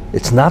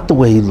 It's not the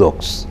way he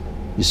looks,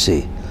 you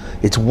see.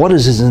 It's what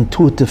is his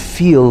intuitive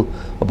feel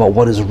about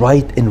what is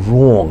right and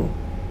wrong.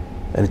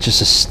 And it's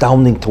just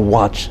astounding to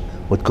watch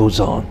what goes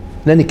on.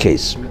 In any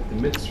case. The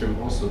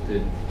Mitzrayim also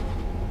did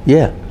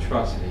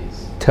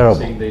atrocities.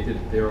 Terrible. Saying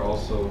they were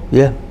also...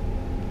 Yeah,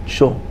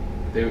 sure.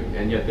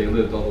 And yet they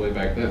lived all the way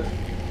back then.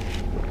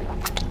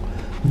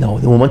 No,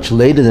 they were much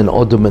later than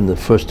Adam in the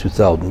first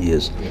 2,000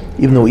 years. Yeah.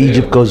 Even though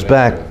Egypt goes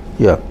back,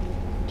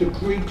 the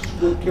Greeks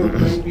would kill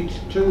babies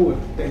too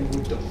if they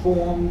were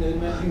deformed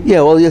and everything.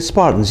 Yeah, well, yeah,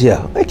 Spartans,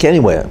 yeah. Okay,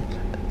 anyway.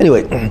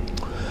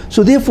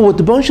 So therefore, what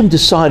the Bansham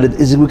decided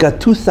is that we got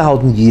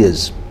 2,000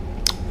 years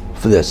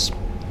for this.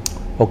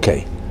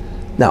 Okay.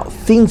 Now,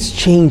 things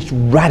changed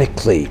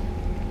radically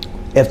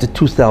after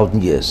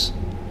 2,000 years.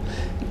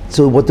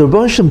 So what the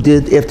Bansham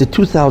did after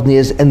 2,000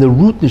 years, and the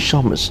root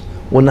neshamas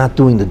were not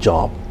doing the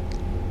job.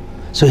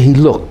 So he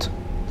looked.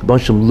 The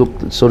Bansham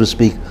looked, so to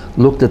speak,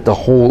 looked at the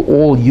whole,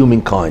 all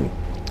humankind,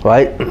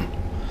 right?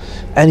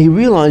 And he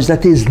realized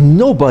that there's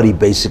nobody,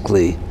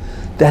 basically,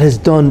 that has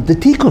done the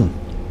tikkun.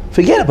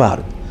 Forget about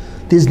it.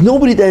 There's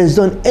nobody that has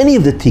done any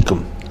of the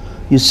tikkun,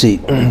 you see,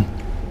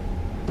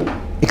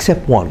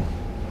 except one,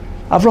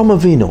 Avraham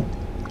Avinu.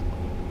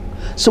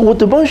 So what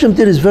the Bansham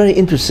did is very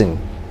interesting.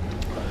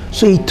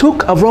 So he took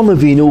Avraham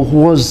Avinu, who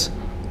was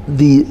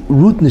the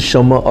root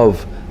neshama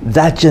of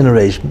that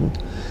generation,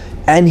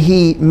 and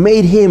he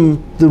made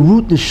him the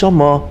root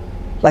neshama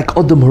like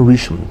Adam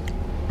Harishon,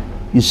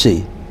 you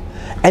see.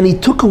 And he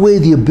took away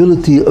the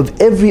ability of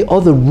every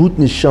other root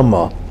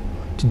neshama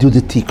to do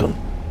the tikkun.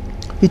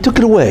 He took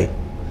it away.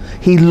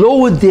 He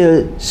lowered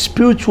their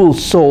spiritual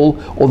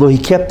soul, although he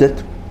kept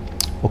it,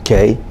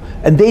 okay,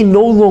 and they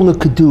no longer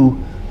could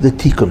do the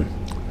tikkun,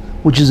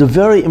 which is a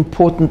very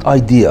important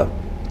idea.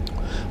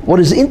 What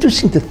is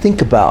interesting to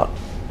think about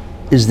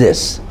is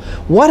this.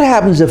 What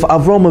happens if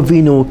Avraham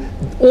Avinu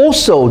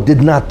also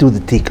did not do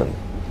the tikkun?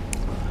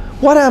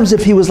 What happens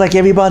if he was like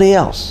everybody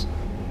else?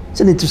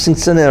 It's an interesting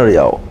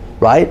scenario,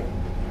 right?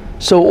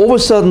 So all of a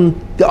sudden,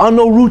 there are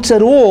no roots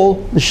at all,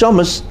 the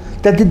neshamas,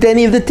 that did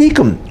any of the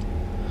tikkun.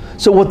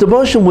 So what the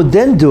Bansham would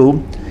then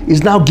do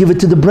is now give it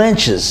to the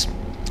branches,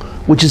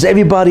 which is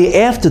everybody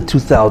after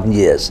 2,000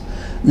 years.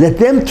 Let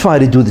them try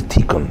to do the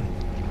tikkun,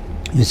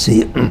 you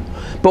see.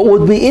 But what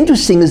would be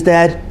interesting is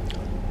that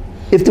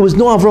if there was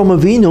no Avraham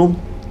Avinu,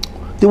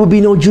 there would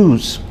be no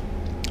Jews.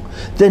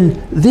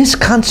 Then this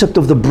concept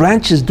of the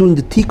branches doing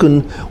the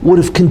tikkun would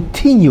have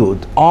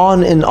continued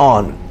on and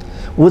on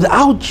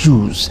without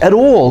Jews at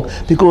all,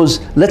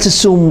 because let's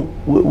assume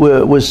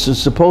we're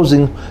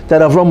supposing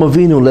that Avraham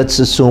Avinu, let's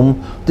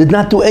assume, did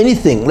not do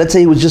anything. Let's say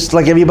he was just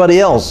like everybody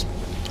else.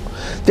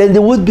 Then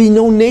there would be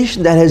no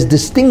nation that has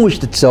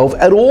distinguished itself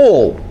at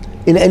all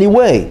in any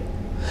way.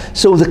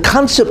 So the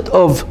concept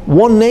of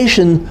one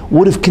nation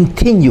would have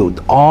continued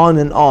on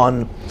and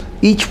on,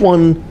 each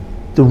one,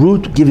 the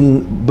root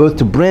giving birth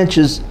to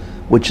branches,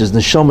 which is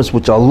neshamas,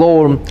 which are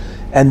lower,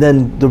 and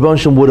then the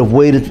Bansham would have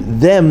waited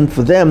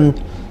for them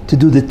to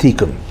do the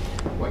tikkun.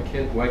 Why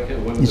can't one of the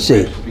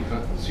branches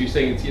become? So you're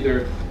saying it's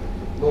either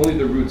only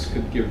the roots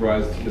could give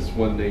rise to this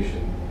one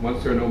nation.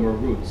 Once there are no more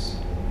roots,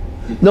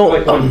 no,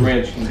 like one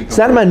branch can become. It's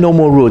not about no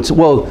more roots.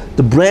 Well,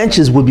 the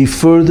branches would be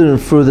further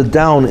and further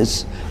down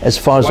as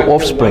far as the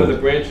offspring. Why can't one of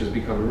the branches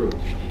become a root?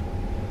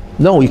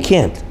 No, you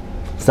can't.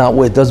 It's not.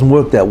 It doesn't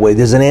work that way.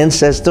 There's an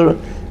ancestor,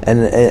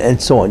 and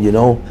so on. You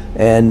know,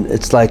 and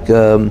it's like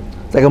a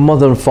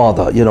mother and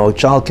father. You know, a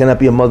child cannot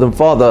be a mother and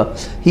father.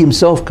 He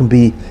himself can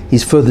be.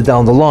 He's further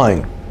down the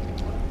line.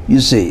 You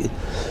see.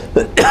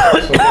 So you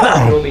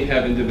can only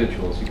have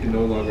individuals. You can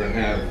no longer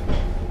have.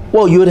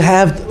 Well, you would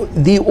have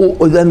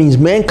that means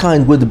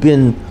mankind would have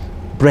been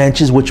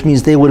branches, which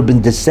means they would have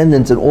been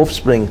descendants and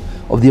offspring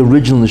of the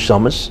original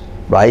neshamas,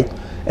 right?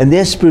 And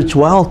their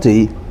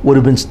spirituality would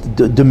have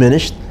been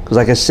diminished, because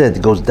like I said,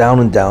 it goes down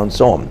and down and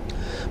so on.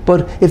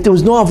 But if there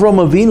was no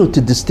Avraham Avinu to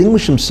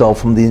distinguish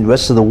himself from the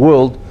rest of the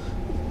world,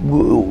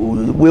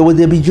 where would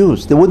there be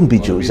Jews? There wouldn't be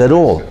Jews at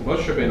all.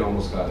 Moshe Rabbeinu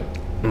almost got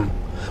it.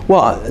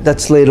 Well,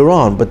 that's later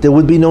on, but there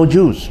would be no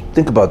Jews.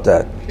 Think about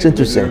that. It's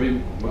interesting. There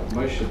would be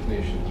Moshe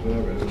nations,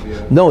 whatever.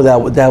 No,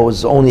 that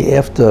was only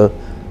after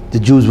the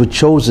Jews were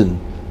chosen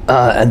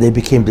and they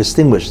became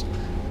distinguished.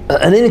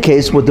 And in any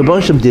case, what the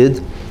Bansham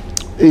did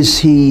is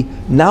he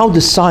now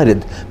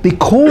decided,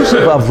 because of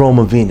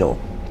Avraham Avinu,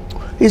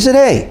 he said,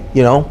 hey,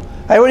 you know,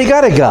 I already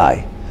got a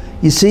guy.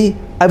 You see,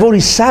 I've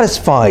already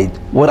satisfied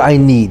what I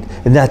need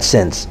in that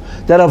sense.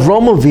 That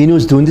Avraham Avinu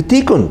is doing the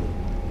tikkun.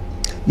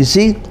 You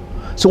see?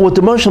 So what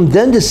the Bansham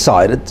then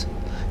decided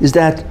is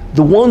that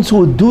the ones who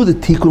would do the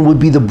tikkun would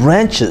be the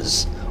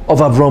branches of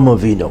Avraham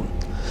Avinu.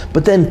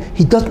 But then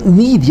he doesn't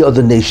need the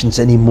other nations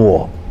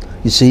anymore,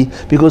 you see,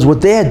 because what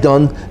they had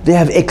done, they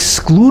have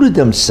excluded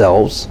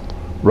themselves,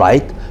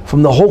 right,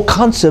 from the whole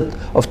concept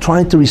of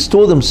trying to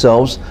restore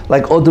themselves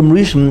like Adam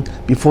Rishon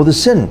before the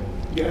sin.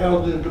 You're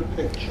out of the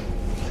picture.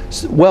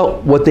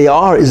 Well, what they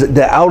are is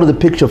they're out of the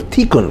picture of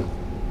tikkun.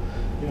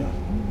 Yeah.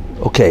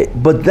 Okay,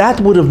 but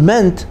that would have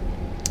meant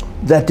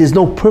that there's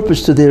no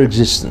purpose to their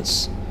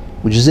existence,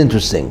 which is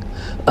interesting.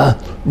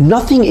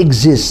 Nothing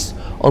exists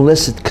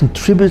unless it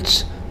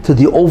contributes to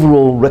the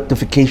overall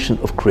rectification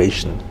of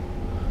creation.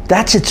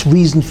 That's its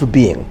reason for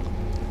being.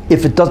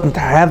 If it doesn't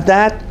have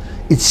that,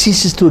 it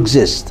ceases to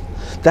exist.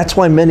 That's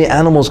why many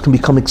animals can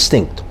become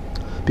extinct,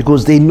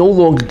 because they no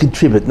longer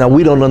contribute. Now,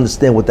 we don't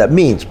understand what that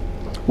means.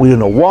 We don't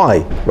know why,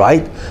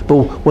 right?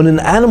 But when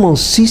an animal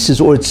ceases,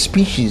 or its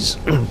species,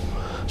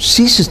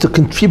 ceases to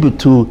contribute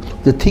to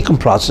the tikkun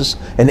process,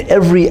 and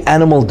every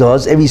animal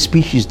does, every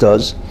species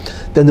does,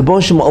 then the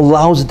Baruch Hashem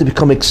allows it to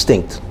become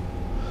extinct.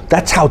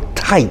 That's how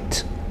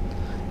tight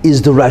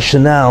is the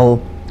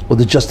rationale or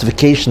the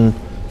justification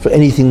for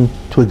anything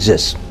to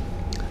exist.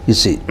 You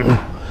see.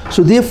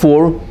 So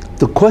therefore,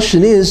 the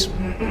question is,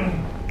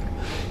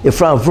 if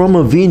Avraham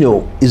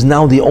Avinu is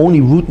now the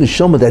only root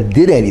neshama that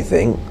did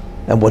anything,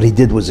 and what he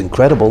did was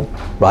incredible,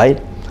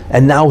 right?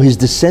 And now his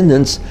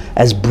descendants,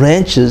 as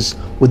branches,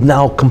 would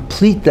now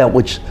complete that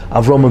which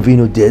Avraham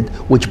Avinu did,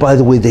 which, by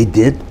the way, they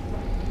did.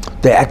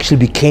 They actually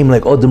became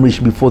like Adam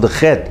Rishon before the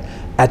Chet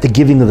at the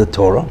giving of the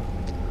Torah,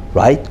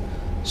 right?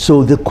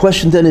 So the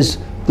question then is,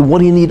 what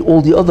do you need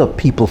all the other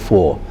people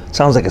for?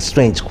 Sounds like a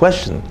strange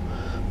question,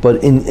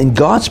 but in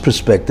God's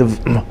perspective,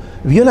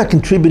 if you're not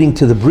contributing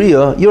to the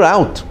Bria, you're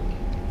out.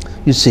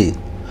 You see.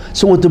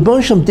 So what the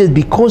Baruch Hashem did,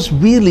 because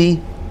really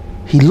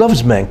he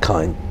loves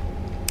mankind,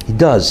 he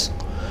does.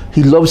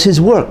 He loves his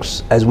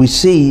works, as we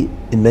see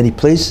in many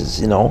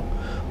places, Therefore,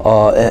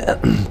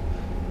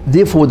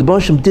 what the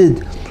Baruch Hashem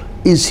did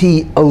is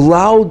he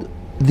allowed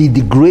the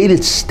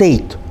degraded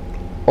state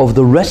of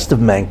the rest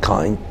of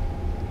mankind,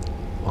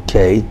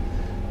 okay,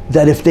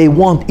 that if they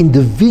want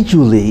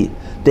individually,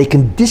 they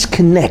can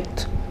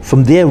disconnect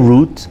from their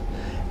root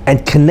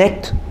and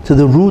connect to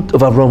the root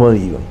of Avraham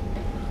Avinu.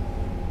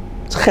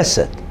 It's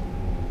chesed.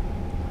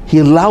 He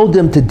allowed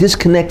them to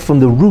disconnect from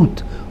the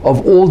root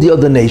of all the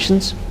other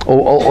nations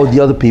or the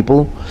other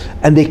people,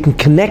 and they can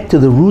connect to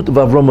the root of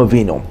Avraham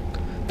Avinu.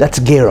 That's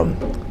Gerim.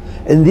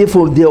 And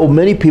therefore there are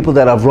many people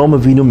that Avraham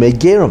Avinu made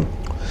Gerim,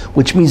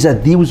 which means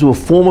that these were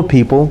former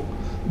people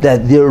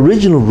that their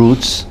original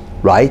roots,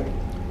 right,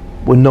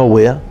 were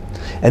nowhere,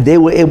 and they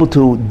were able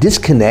to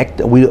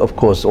disconnect. We, of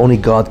course, only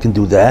God can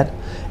do that,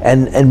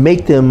 and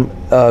make them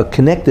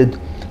connected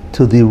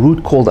to the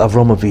root called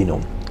Avraham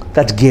Avinu.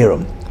 That's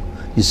Gerim,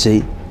 you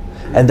see,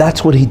 and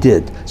that's what he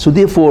did. So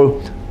therefore,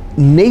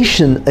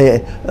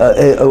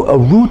 a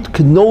root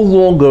can no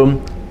longer,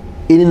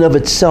 in and of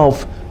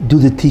itself, do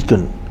the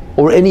tikkun,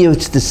 or any of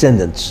its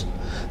descendants.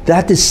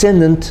 That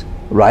descendant,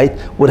 right,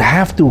 would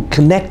have to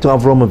connect to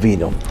Avraham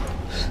Avinu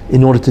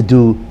in order to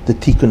do the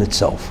tikkun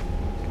itself.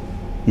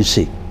 You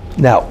see.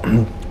 Now,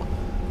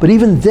 but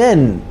even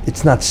then,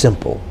 it's not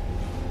simple,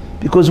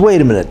 because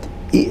wait a minute,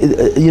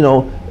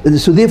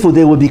 so therefore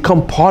they would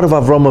become part of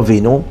Avraham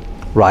Avinu,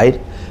 right?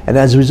 And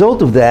as a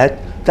result of that,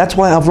 that's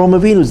why Avraham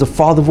Avinu is the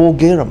father of all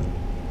Gerim.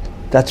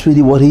 That's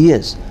really what he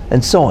is,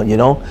 and so on,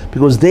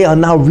 because they are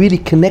now really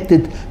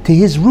connected to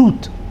his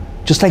root,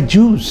 just like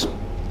Jews.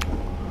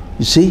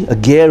 You see, a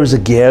Ger is a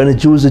Ger and a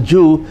Jew is a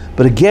Jew,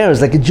 but a Ger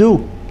is like a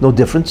Jew, no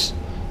difference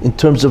in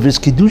terms of his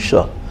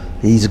Kedusha.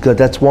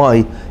 That's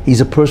why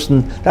he's a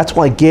person. That's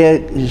why Ger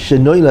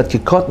shenoilad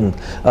kikotten,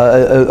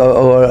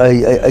 or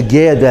a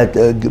Ger that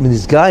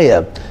his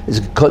Gaia is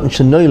a cotton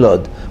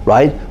shenoilad,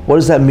 right? What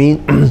does that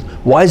mean?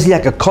 Why is he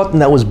like a cotton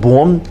that was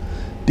born?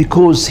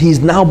 Because he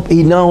now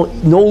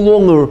no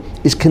longer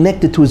is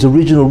connected to his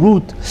original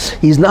root.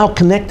 He's now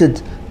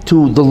connected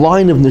to the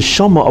line of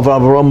neshama of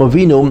Avraham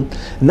Avinu,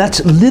 and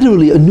that's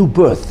literally a new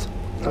birth.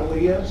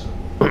 Eliezer.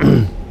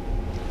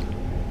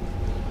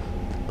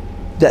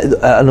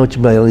 I know what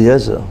you mean,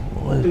 Eliezer.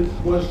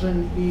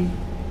 Wasn't he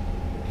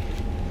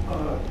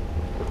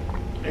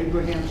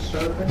Abraham's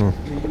servant?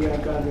 Maybe I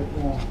got it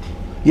wrong.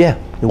 Yeah,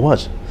 it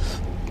was.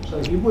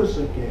 So he was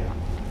a Ger.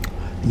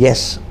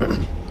 Yes.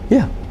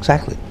 Yeah,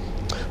 exactly.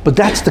 But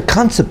that's the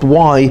concept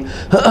why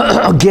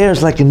a Ger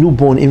is like a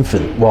newborn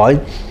infant. Why?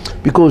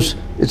 Because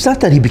it's not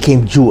that he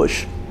became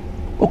Jewish.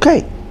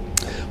 Okay.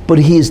 But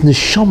his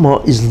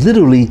neshama is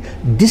literally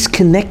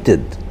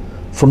disconnected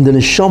from the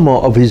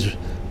neshama of his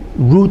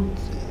root,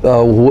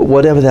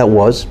 whatever that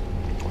was,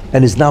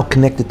 and is now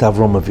connected to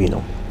Avraham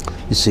Avinu.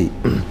 You see.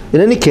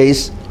 In any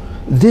case,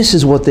 this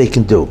is what they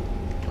can do.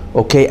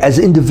 Okay, as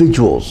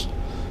individuals.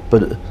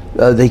 But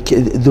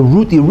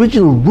the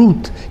original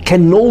root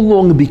can no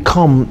longer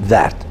become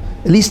that,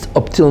 at least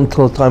until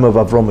the time of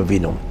Avraham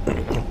Avinu.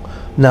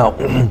 Now,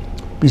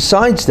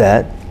 besides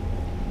that,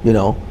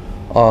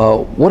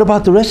 what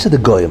about the rest of the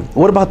Goyim?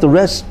 What about the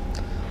rest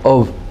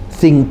of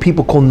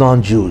people called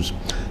non-Jews?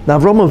 Now,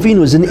 Avraham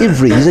Avinu is an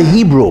Ivri, he's a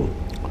Hebrew,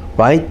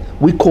 right?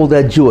 We call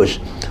that Jewish.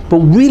 But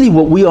really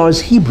what we are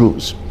is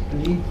Hebrews.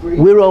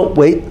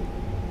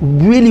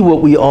 Really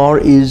what we are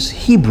is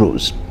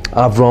Hebrews,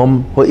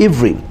 Avram or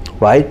Ivri,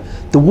 right?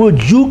 The word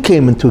Jew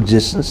came into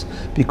existence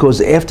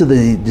because after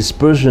the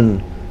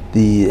dispersion,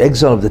 the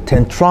exile of the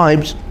 10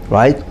 tribes,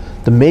 right?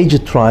 The major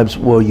tribes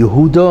were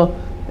Yehuda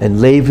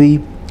and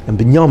Levi and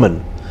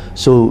Binyamin.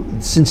 So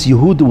since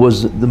Yehuda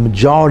was the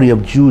majority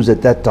of Jews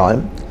at that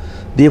time,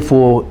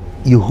 therefore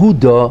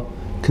Yehuda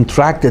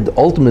contracted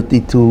ultimately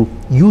to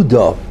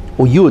Yudah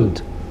or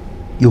Yud,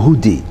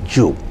 Yehudi,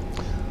 Jew.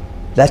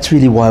 That's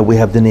really why we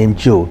have the name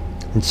Jew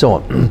and so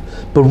on.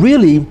 But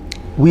really,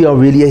 we are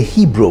really a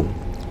Hebrew,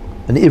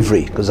 an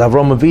Ivri, because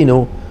Avraham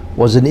Avinu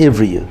was an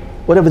Ivri,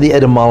 whatever the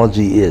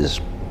etymology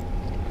is.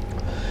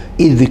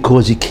 Either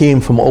because he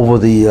came from over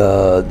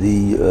not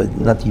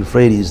the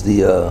Euphrates,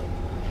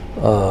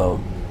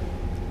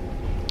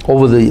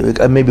 over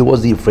the, maybe it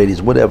was the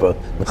Euphrates, whatever,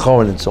 the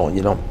Choron and so on,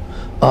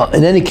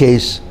 in any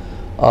case,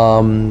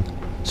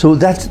 so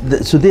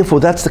therefore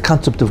that's the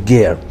concept of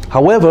ger.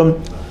 However,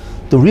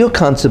 the real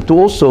concept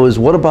also is,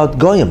 what about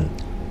goyim?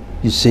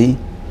 You see,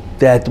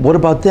 that what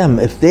about them?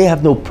 If they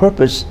have no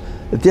purpose,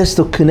 if they're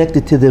still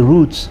connected to their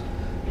roots,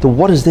 then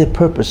what is their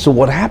purpose? So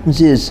what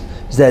happens is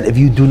that if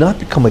you do not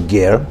become a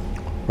ger,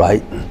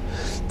 right,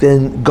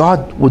 then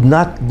God would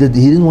not, he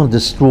didn't want to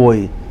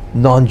destroy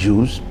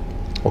non-Jews,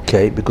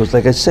 okay, because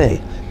like I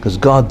say, because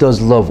God does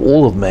love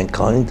all of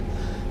mankind,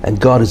 and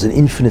God is an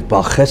infinite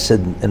Baal Chesed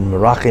and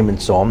Merachim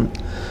and so on.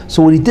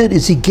 So what he did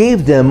is he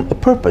gave them a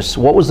purpose.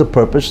 What was the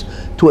purpose?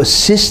 To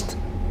assist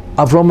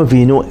Avram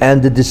Avinu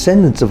and the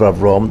descendants of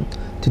Avram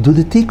to do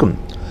the tikkun.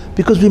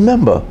 Because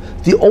remember,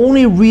 the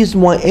only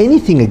reason why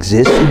anything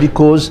exists is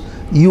because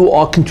you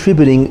are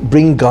contributing,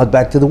 bringing God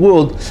back to the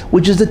world,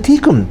 which is the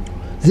tikkun.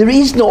 There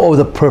is no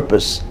other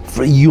purpose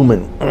for a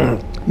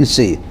human, you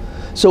see.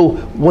 So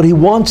what he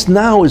wants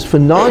now is for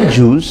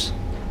non-Jews,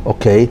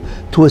 okay,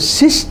 to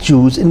assist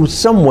Jews in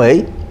some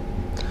way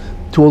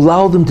to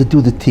allow them to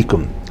do the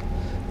tikkun.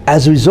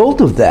 As a result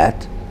of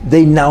that,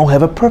 they now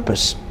have a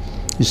purpose,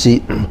 you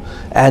see.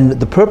 And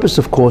the purpose,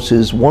 of course,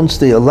 is once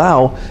they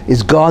allow,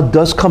 is God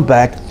does come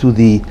back through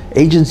the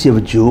agency of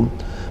a Jew,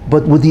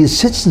 but with the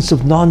assistance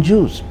of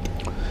non-Jews.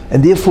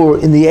 And therefore,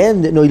 in the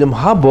end, in Olam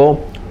Haba,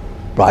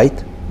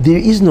 right, there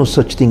is no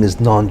such thing as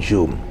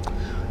non-Jew.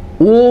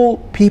 All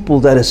people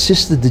that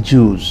assisted the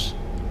Jews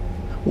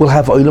will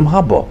have Olam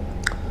Haba.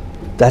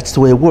 That's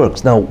the way it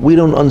works. Now, we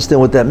don't understand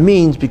what that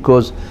means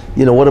because,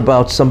 what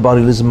about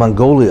somebody who lives in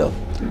Mongolia?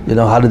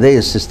 How do they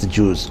assist the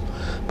Jews?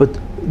 But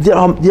there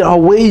are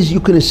ways you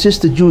can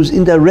assist the Jews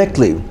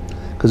indirectly,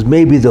 because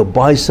maybe they'll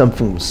buy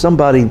something from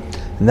somebody,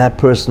 and that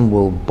person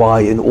will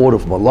buy an order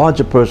from a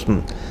larger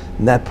person,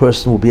 and that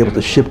person will be able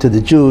to ship to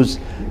the Jews.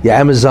 Yeah,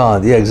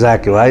 Amazon. Yeah,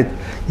 exactly, right?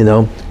 And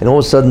all of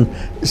a sudden,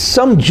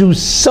 some Jews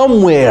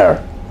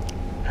somewhere,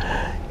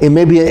 in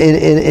maybe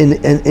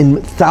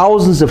in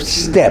thousands of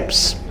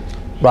steps,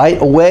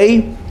 right,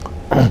 away,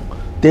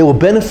 they will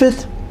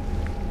benefit,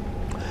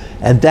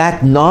 and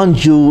that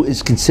non-Jew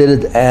is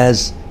considered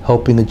as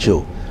helping a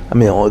Jew. I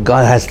mean,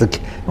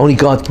 only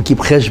God can keep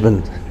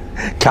cheshbon,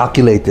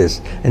 calculate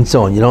this, and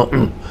so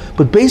on,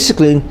 But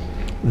basically,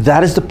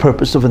 that is the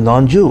purpose of a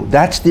non-Jew.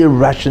 That's their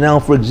rationale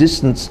for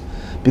existence,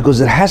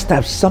 because it has to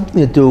have something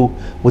to do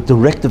with the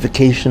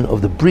rectification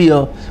of the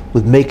Bria,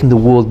 with making the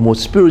world more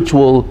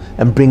spiritual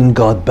and bringing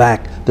God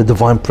back, the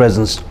divine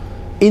presence,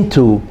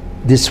 into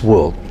this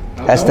world.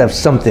 It has to have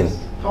something.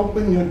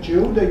 Helping a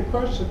Jew, they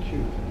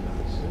persecute.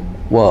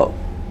 Well,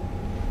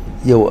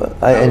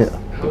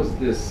 how is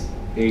this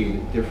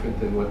aid different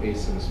than what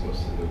Asa was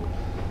supposed to do?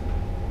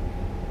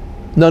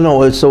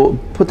 No. So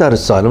put that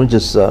aside. Let me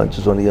just want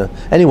to.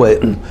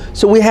 Anyway,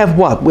 so we have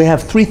what? We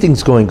have three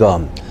things going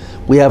on.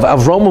 We have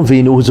Avram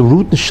Avinu, who's a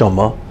root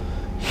neshama.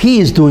 He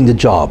is doing the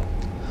job,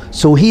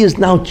 so he is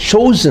now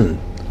chosen,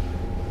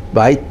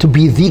 right, to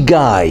be the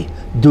guy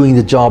doing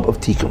the job of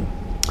tikkun.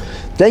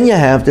 Then you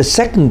have the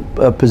second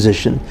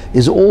position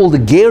is all the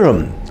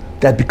gerim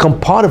that become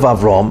part of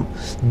Avram,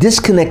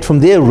 disconnect from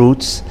their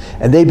roots,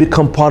 and they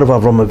become part of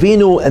Avram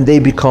Avinu, and they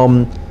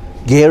become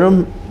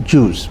gerim,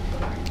 Jews.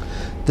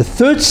 The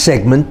third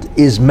segment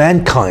is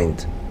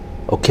mankind,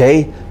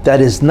 okay, that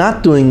is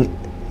not doing,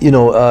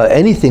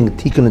 anything,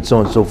 tikkun and so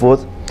on and so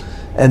forth,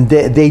 and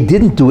they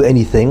didn't do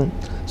anything,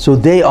 so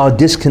they are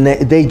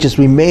disconnected. They just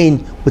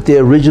remain with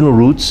their original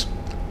roots,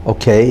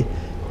 okay,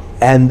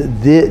 and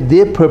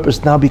their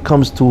purpose now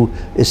becomes to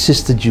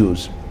assist the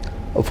Jews.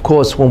 Of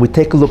course, when we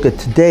take a look at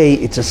today,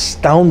 it's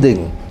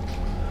astounding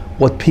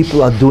what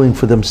people are doing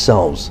for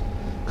themselves.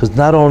 Because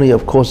not only,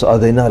 of course, are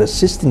they not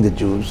assisting the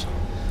Jews,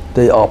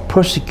 they are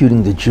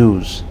persecuting the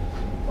Jews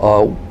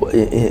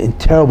in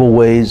terrible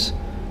ways,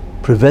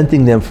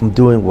 preventing them from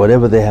doing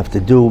whatever they have to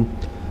do.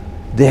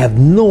 They have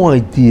no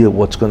idea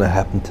what's going to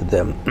happen to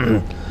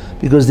them.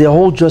 Because their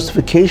whole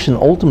justification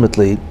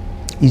ultimately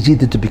is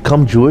either to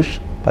become Jewish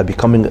by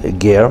becoming a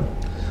ger,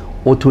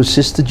 or to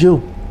assist the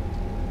Jew.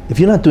 If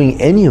you're not doing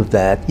any of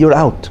that, you're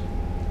out.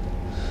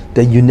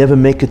 Then you never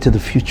make it to the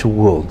future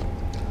world.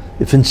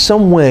 If in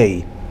some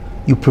way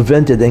you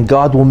prevent it, then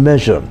God will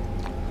measure.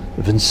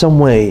 If in some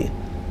way,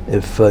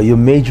 if your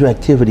major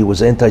activity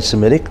was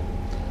anti-Semitic,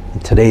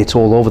 and today it's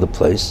all over the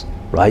place,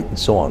 right, and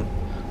so on.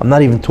 I'm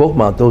not even talking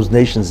about those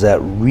nations that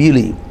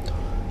really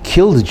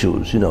kill the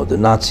Jews, the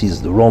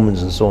Nazis, the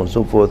Romans, and so on and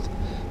so forth.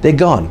 They're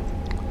gone.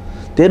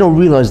 They don't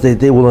realize that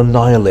they will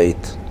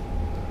annihilate.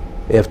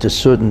 After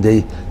certain,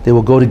 they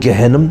will go to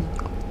Gehenna,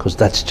 because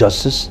that's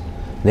justice.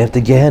 And after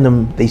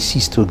Gehenna, they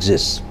cease to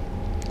exist,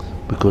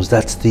 because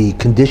that's the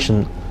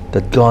condition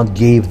that God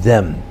gave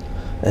them,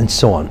 and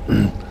so on.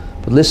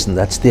 But listen,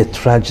 that's their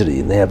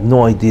tragedy, and they have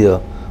no idea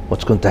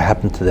what's going to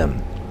happen to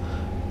them.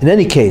 In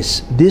any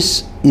case,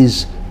 this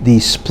is the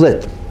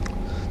split.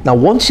 Now,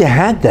 once you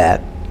had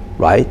that,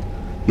 right,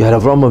 you had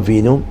Avram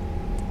Avinu,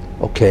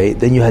 okay,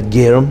 then you had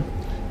Gerim,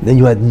 then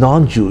you had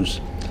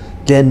non-Jews.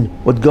 Then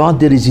what God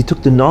did is he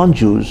took the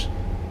non-Jews,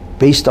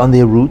 based on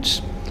their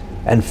roots,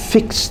 and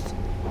fixed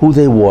who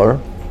they were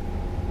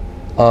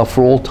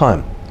for all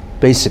time,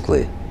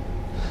 basically.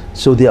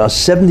 So there are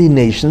 70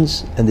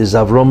 nations, and there's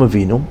Avram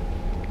Avinu,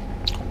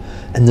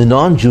 and the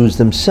non-Jews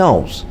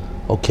themselves,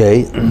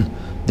 okay,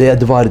 they are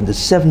divided into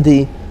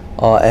 70,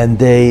 and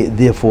they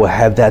therefore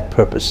have that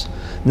purpose.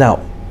 Now,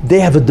 they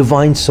have a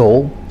divine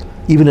soul.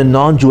 Even a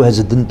non-Jew has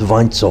a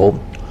divine soul,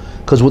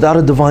 because without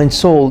a divine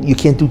soul, you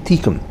can't do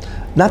tikkun.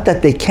 Not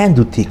that they can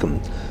do tikkun,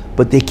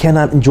 but they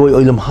cannot enjoy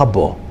olam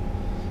haba.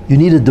 You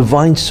need a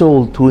divine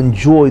soul to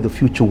enjoy the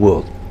future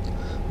world.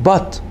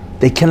 But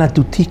they cannot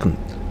do tikkun.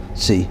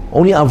 See,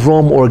 only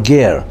Avram or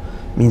Ger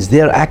means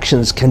their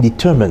actions can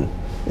determine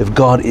if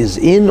God is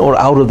in or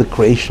out of the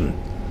creation.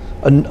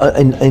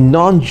 A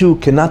non-Jew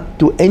cannot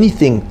do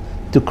anything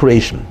to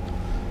creation.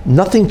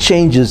 Nothing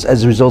changes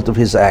as a result of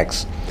his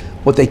acts.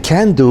 What they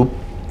can do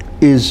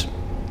is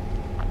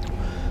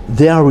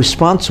they are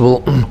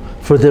responsible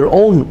for their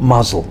own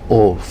mazel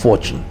or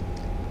fortune.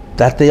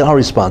 That they are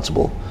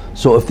responsible.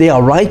 So if they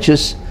are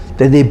righteous,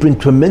 then they bring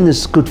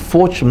tremendous good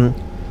fortune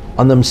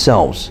on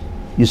themselves.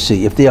 You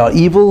see, if they are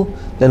evil,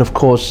 then of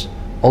course,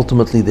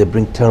 ultimately they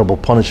bring terrible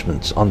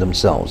punishments on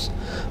themselves.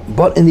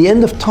 But in the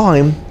end of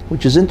time,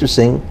 which is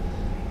interesting,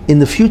 in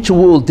the future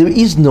world, there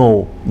is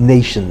no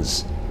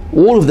nations.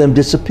 All of them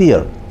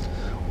disappear.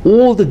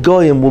 All the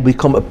Goyim will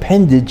become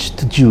appendage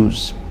to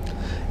Jews,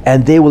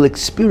 and they will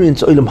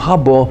experience Olam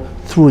Haba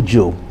through a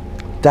Jew.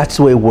 That's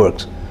the way it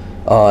works.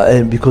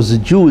 And because the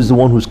Jew is the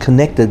one who's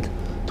connected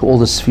to all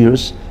the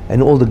spheres,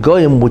 and all the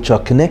Goyim which are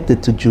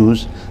connected to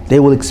Jews, they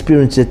will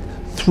experience it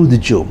through the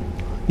Jew.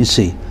 You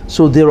see.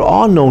 So there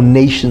are no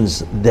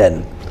nations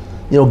then.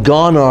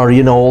 Gone are,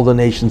 all the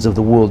nations of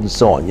the world and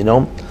so on,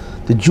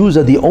 The Jews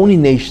are the only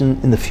nation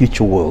in the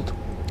future world.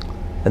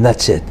 And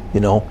that's it,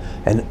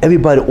 And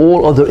everybody,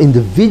 all other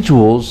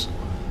individuals,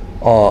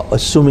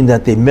 assuming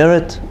that they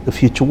merit the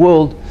future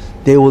world,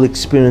 they will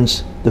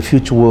experience the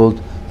future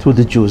world through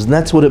the Jews. And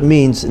that's what it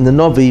means in the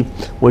Navi,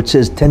 where it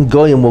says 10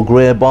 Goyim will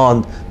grab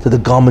on to the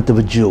garment of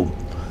a Jew.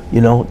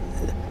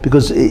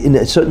 Because in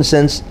a certain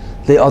sense,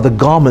 they are the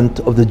garment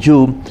of the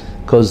Jew,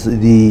 because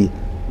the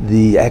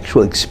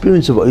actual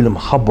experience of Olam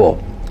Haba,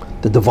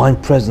 the divine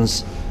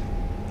presence,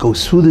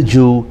 goes through the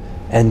Jew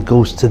and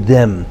goes to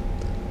them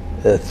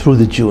through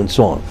the Jew and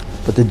so on.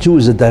 But the Jew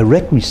is a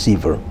direct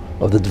receiver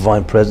of the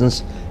divine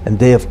presence, and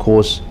they of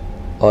course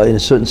in a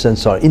certain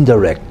sense are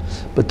indirect.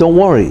 But don't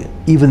worry,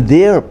 even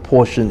their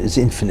portion is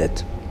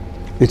infinite.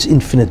 It's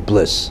infinite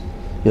bliss.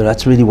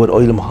 That's really what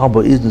Olam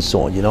Haba is and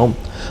so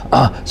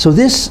on, So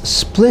this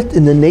split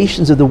in the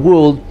nations of the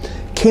world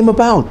came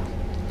about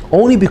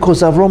only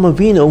because Avram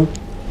Avinu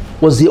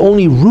was the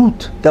only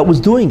root that was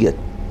doing it.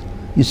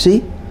 You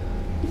see?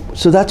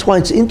 So that's why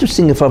it's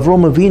interesting, if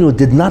Avram Avinu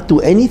did not do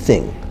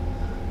anything,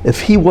 if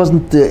he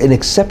wasn't an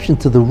exception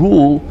to the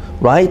rule,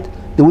 right,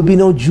 there would be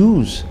no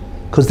Jews,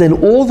 because then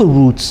all the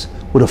roots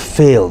would have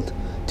failed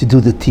to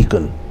do the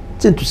tikkun.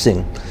 It's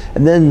interesting.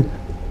 And then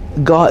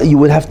God, you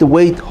would have to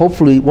wait,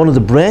 hopefully one of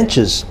the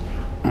branches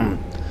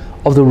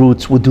of the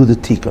roots would do the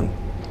tikkun,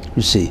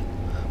 you see.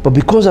 But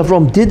because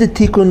Avram did the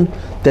tikkun,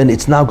 then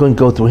it's now going to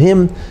go through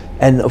him.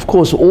 And of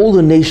course, all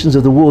the nations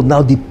of the world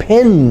now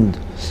depend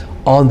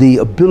on the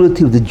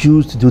ability of the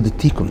Jews to do the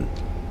tikkun.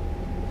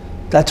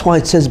 That's why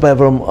it says by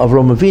Avram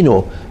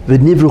Avinu,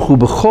 "V'nivruchu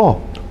b'cho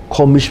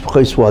kol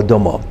mishpachos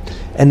ha'adama,"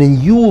 and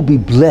in you will be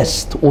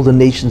blessed all the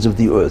nations of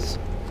the earth.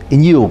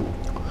 In you,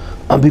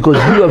 because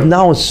you have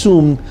now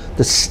assumed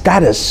the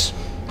status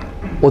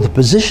or the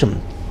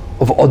position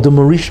of Adam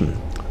Rishon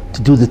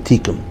to do the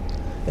tikkun,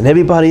 and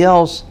everybody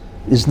else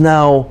is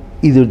now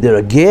either they're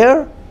a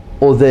ger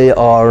or they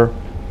are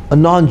a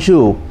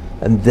non-Jew,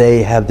 and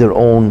they have their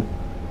own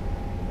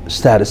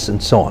status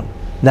and so on.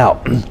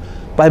 Now,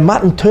 by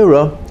Matan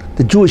Torah,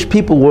 the Jewish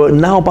people were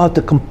now about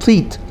to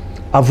complete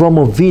Avram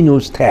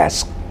Avinu's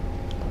task.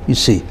 You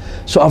see,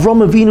 so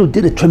Avram Avinu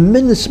did a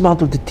tremendous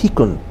amount of the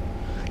tikkun.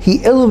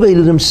 He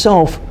elevated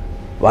himself,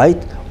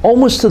 right,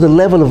 almost to the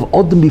level of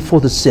Adam before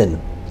the sin.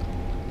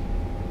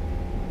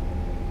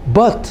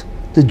 But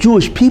the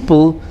Jewish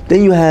people,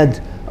 then you had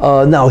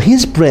now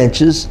his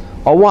branches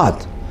are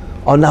what?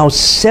 Are now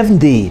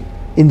 70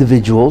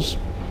 individuals,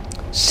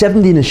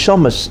 70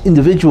 neshamas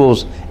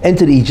individuals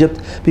entered Egypt,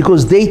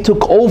 because they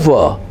took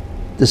over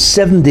the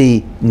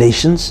 70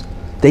 nations.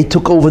 They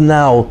took over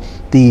now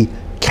the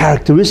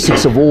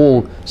characteristics of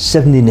all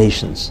 70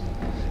 nations.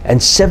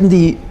 And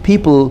 70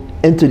 people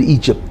entered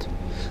Egypt.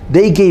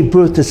 They gave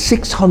birth to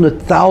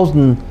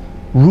 600,000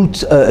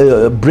 roots,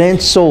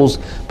 branch souls,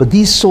 but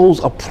these souls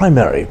are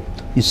primary,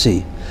 you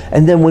see.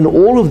 And then when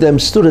all of them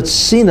stood at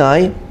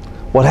Sinai,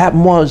 what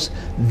happened was,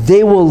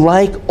 they were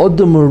like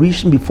Adam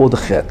Rishon before the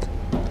Chet.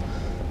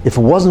 If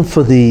it wasn't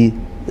for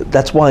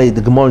that's why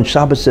the Gemara in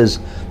Shabbos says,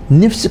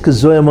 Nifsika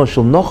Zoyama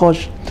Shel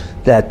Nochash,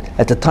 that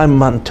at the time of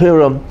Matan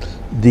Torah,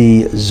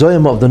 the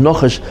Zoyama of the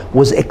Nochash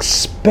was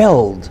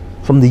expelled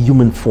from the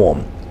human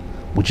form,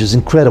 which is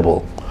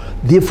incredible.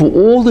 Therefore,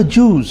 all the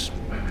Jews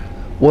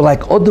were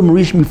like Adam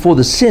Rishon before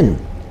the sin,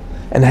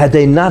 and had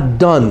they not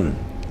done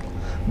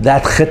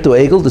that Chet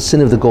Egel, the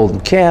sin of the golden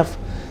calf,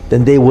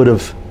 then that would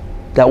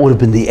have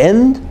been the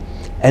end,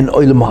 and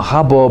Olam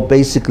Haba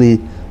basically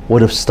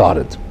would have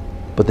started.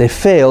 But they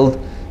failed,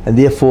 and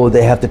therefore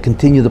they have to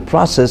continue the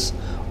process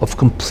of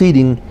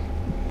completing,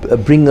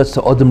 bringing us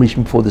to Adam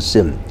Rishon before the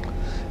sin.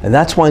 And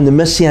that's why in the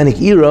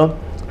Messianic era,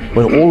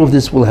 when all of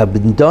this will have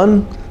been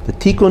done, the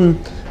Tikkun,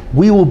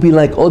 we will be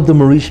like Adam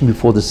Rishon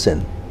before the sin,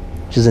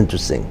 which is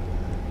interesting.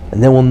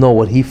 And then we'll know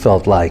what he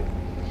felt like,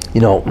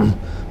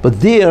 But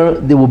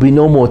there will be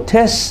no more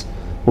tests.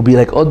 We'll be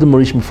like Adam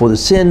Rishon before the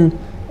sin,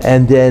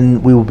 and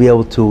then we will be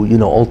able to,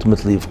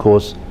 ultimately, of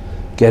course,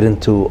 get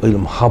into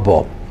Olam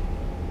Haba.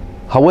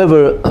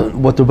 However,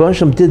 what the Rebbe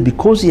Shem did,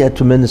 because he had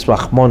tremendous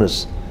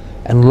rachmanis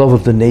and love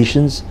of the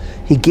nations,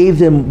 he gave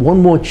them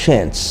one more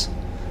chance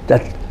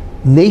that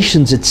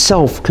nations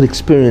itself could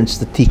experience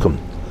the Tikkun.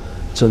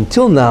 So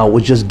until now, it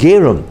was just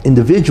Gerim,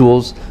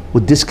 individuals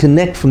would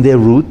disconnect from their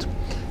root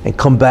and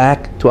come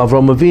back to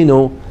Avram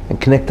Avinu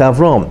and connect to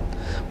Avram.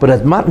 But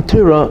at Matan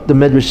Torah, the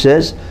Medrash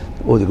says,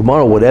 or the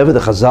Gemara, or whatever, the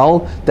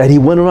Chazal, that he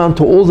went around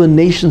to all the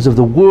nations of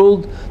the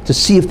world to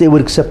see if they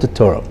would accept the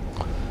Torah.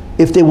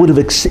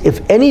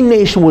 If any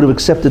nation would have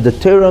accepted the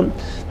Torah,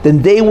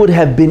 then they would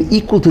have been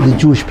equal to the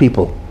Jewish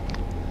people.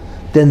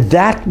 Then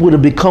that would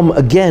have become,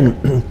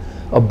 again,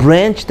 a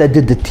branch that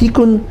did the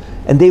Tikkun,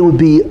 and they would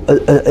be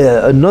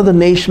another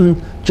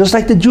nation just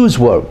like the Jews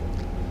were.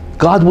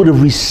 God would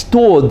have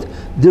restored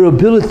their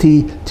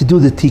ability to do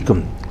the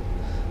Tikkun.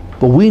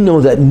 But we know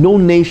that no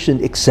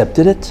nation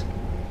accepted it.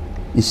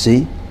 You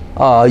see?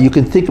 You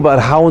can think about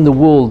how in the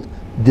world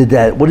did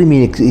that. What do you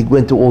mean it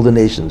went to all the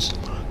nations?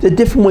 There are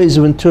different ways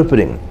of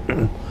interpreting.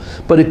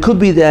 But it could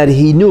be that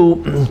he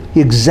knew,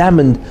 he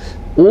examined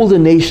all the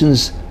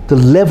nations, the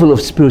level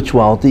of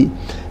spirituality,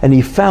 and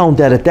he found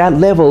that at that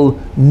level,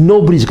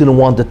 nobody's going to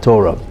want the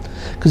Torah.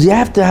 Because you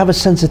have to have a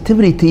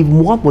sensitivity to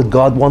even want what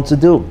God wants to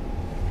do.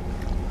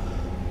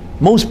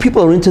 Most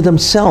people are into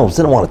themselves.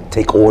 They don't want to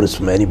take orders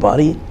from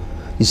anybody.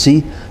 You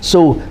see?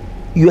 So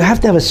you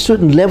have to have a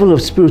certain level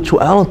of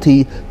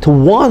spirituality to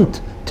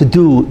want to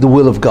do the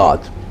will of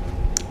God.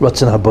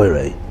 Ratzon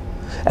HaBorei.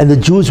 And the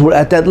Jews were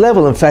at that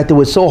level. In fact, they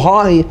were so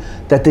high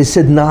that they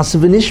said, Nasa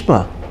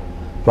v'nishma.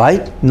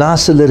 Right?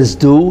 Nasa, let us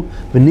do.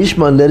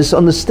 V'nishma, let us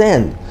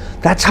understand.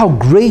 That's how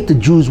great the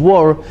Jews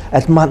were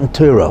at Matan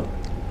Torah.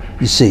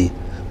 You see?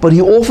 But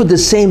he offered the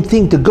same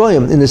thing to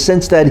Goyim in the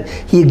sense that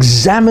he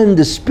examined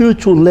the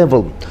spiritual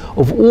level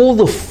of all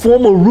the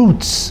former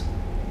roots.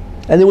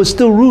 And there were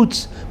still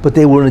roots, but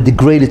they were in a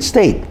degraded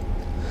state.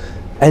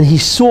 And he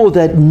saw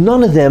that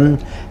none of them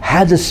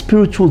had a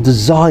spiritual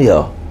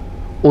desire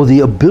or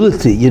the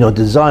ability,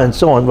 desire and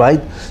so on,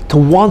 right, to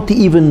want to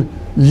even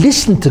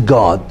listen to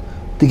God,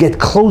 to get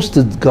close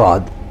to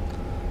God.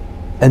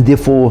 And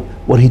therefore,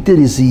 what he did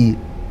is he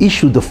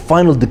issued the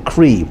final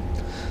decree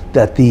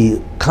that the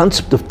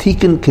concept of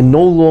Tikkun can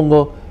no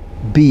longer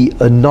be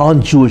a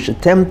non-Jewish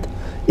attempt,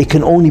 it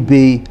can only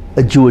be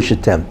a Jewish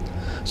attempt.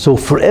 So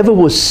forever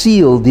was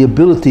sealed the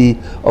ability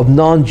of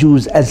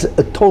non-Jews as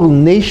a total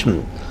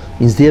nation,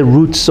 means their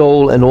root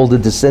soul and all the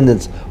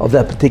descendants of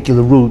that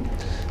particular root,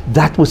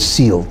 that was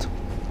sealed,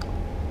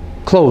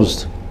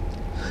 closed.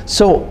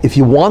 So if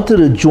you wanted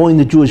to join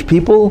the Jewish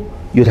people,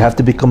 you'd have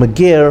to become a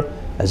ger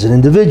as an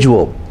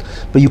individual.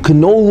 But you can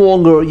no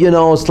longer,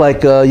 it's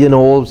like,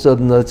 all of a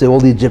sudden, let's say all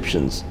the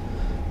Egyptians,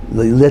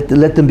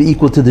 let them be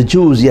equal to the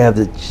Jews. You have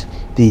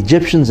the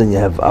Egyptians and you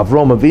have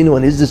Avram Avinu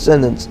and his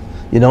descendants,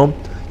 You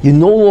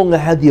no longer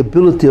had the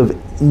ability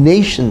of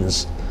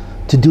nations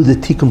to do the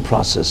Tikkun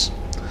process.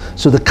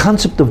 So the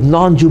concept of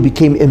non-Jew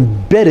became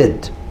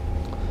embedded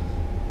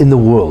in the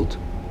world.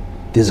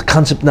 There's a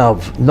concept now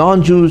of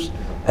non-Jews,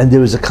 and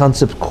there is a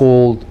concept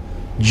called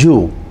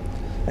Jew,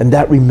 and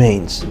that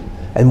remains.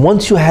 And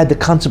once you had the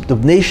concept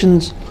of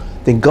nations,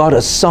 then God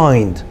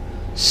assigned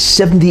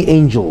 70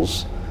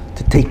 angels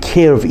to take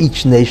care of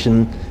each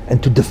nation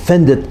and to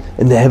defend it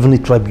in the heavenly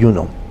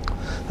tribunal.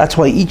 That's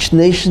why each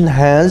nation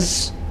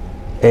has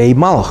a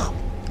malach,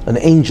 an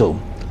angel,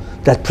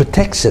 that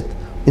protects it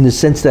in the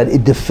sense that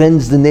it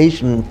defends the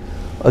nation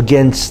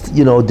against,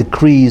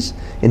 decrees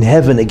in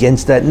heaven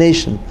against that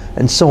nation,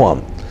 and so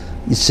on.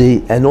 You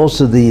see, and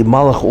also the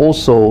malach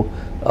also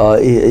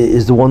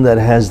is the one that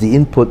has the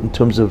input in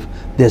terms of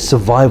their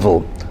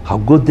survival, how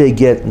good they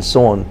get, and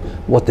so on,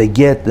 what they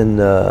get, and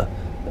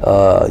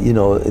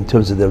in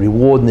terms of their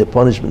reward and their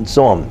punishment, and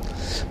so on.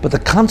 But the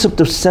concept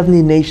of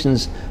 70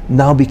 nations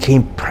now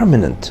became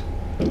permanent.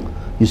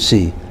 You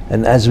see,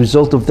 and as a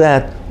result of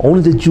that,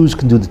 only the Jews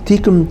can do the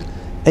Tikkun.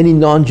 Any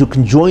non-Jew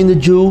can join the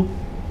Jew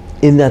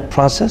in that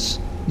process.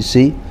 You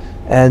see,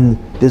 and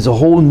there's a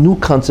whole new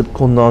concept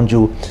called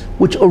non-Jew,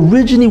 which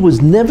originally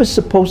was never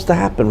supposed to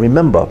happen.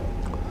 Remember,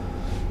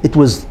 it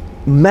was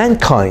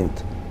mankind,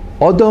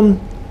 Adam,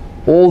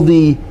 all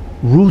the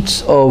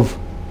roots of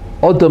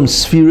Adam's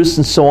spheres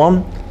and so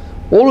on,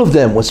 all of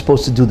them were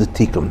supposed to do the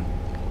Tikkun.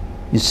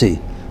 You see,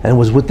 and it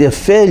was with their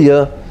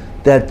failure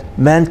that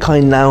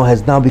mankind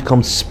has now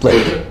become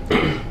split.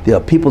 There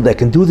are people that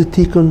can do the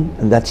Tikkun,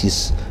 and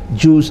that's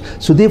Jews.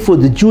 So therefore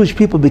the Jewish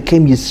people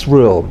became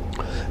Yisrael.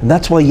 And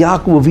that's why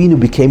Yaakov Avinu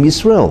became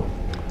Yisrael,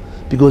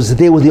 because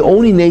they were the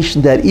only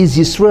nation that is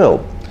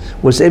Yisrael,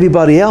 whereas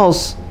everybody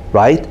else,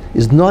 right,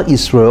 is not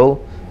Yisrael,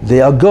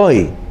 they are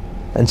Goy,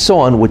 and so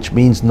on, which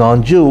means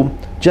non-Jew,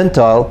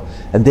 Gentile,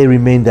 and they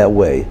remain that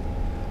way.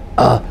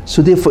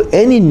 So therefore,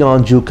 any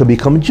non-Jew can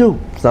become a Jew.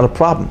 It's not a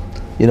problem.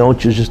 You know,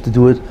 just to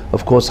do it,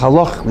 of course,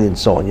 halachically and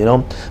so on, you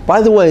know.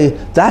 By the way,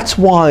 that's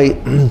why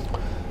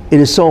it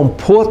is so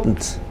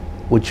important,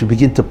 which you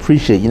begin to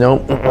appreciate, you know.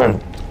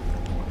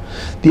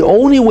 The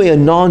only way a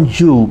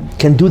non-Jew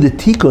can do the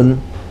tikkun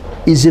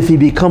is if he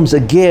becomes a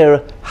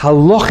ger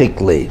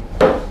halachically.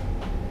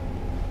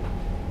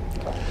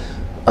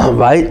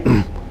 Right?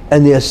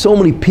 And there are so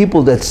many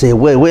people that say,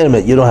 wait a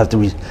minute, you don't have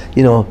to,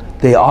 you know,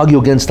 they argue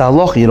against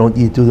halacha,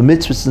 you do the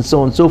mitzvahs and so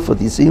on and so forth,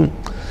 you see.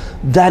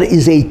 That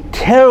is a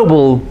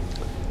terrible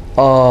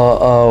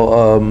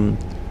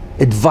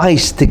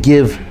advice to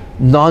give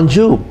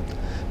non-Jew.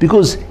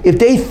 Because if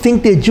they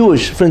think they're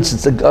Jewish, for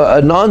instance,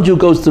 a non-Jew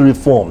goes to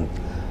Reform,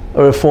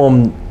 a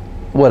Reformed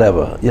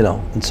whatever, you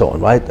know, and so on,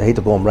 right? I hate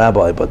to call him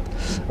rabbi, but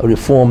a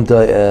Reformed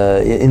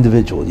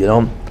individual, you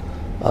know,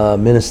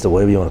 minister,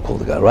 whatever you want to call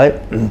the guy, right?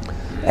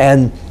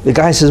 And the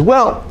guy says,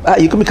 well,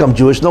 you can become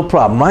Jewish, no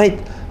problem, right?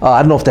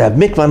 I don't know if they have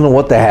mikvah, I don't know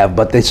what they have,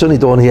 but they certainly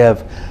don't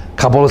have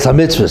Kabbalas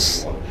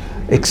HaMitzvahs,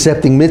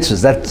 accepting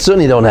mitzvahs. That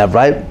certainly don't have,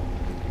 right?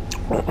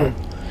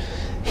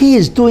 He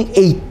is doing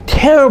a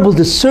terrible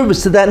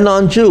disservice to that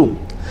non-Jew,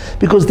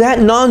 because that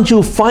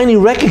non-Jew finally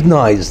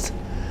recognized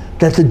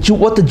that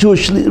what the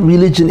Jewish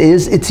religion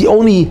is, it's the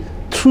only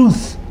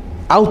truth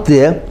out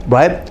there,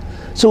 right?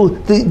 So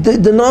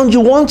the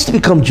non-Jew wants to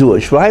become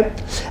Jewish, right?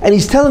 And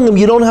he's telling him,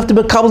 you don't have to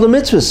be Kabbalah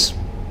mitzvahs.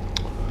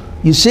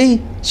 You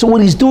see? So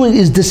what he's doing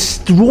is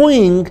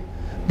destroying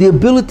the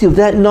ability of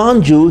that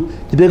non-Jew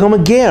to become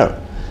a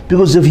ger.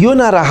 Because if you're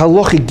not a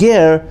halachic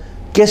ger,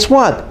 guess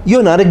what?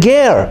 You're not a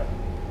ger.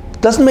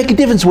 Doesn't make a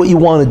difference what you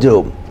want to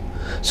do.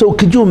 So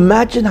could you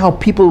imagine how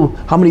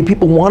many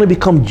people want to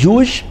become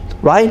Jewish,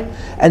 right?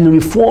 And the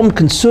Reformed,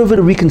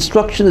 conservative,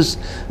 Reconstructionists,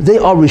 they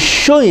are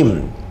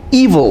rishoyim,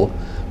 evil,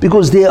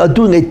 because they are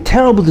doing a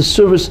terrible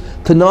disservice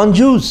to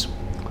non-Jews.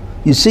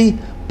 You see,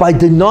 by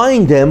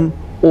denying them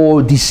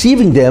or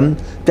deceiving them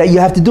that you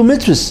have to do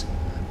mitzvahs.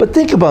 But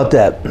think about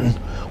that.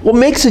 What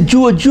makes a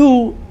Jew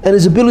and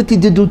his ability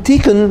to do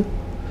tikkun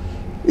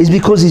is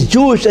because he's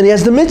Jewish and he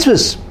has the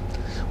mitzvahs.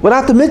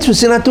 Without the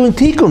mitzvahs, you're not doing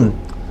tikkun.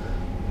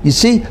 You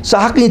see? So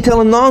how can you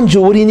tell a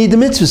non-Jew what do you need the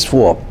mitzvahs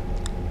for?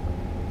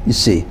 You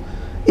see?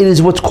 It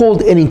is what's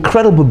called an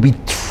incredible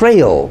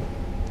betrayal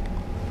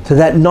to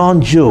that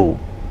non-Jew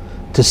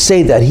to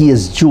say that he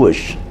is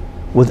Jewish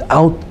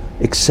without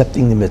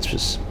accepting the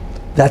mitzvahs.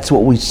 That's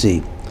what we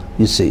see.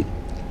 You see?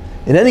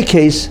 In any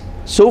case,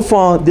 so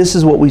far, this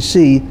is what we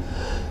see.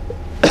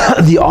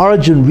 The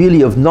origin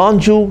really of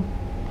non-Jew,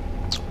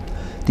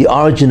 the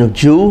origin of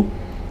Jew,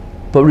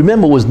 but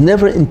remember, it was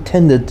never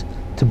intended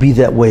to be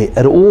that way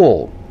at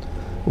all.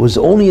 It was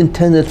only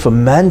intended for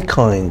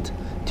mankind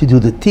to do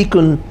the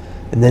tikkun,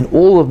 and then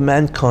all of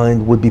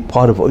mankind would be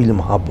part of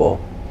Olam Haba.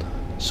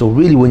 So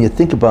really, when you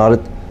think about it,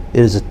 it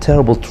is a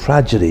terrible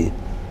tragedy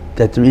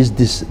that there is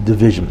this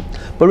division.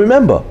 But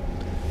remember,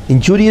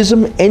 in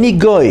Judaism, any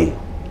guy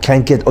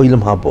can get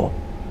Olam Haba.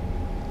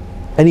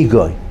 Any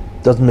guy.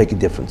 Doesn't make a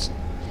difference.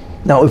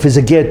 Now, if it's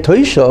a ger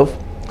toishav,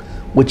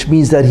 which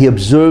means that he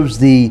observes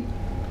the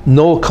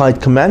Noahide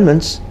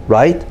commandments,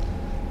 right?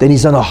 Then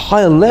he's on a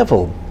higher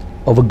level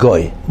of a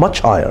goy,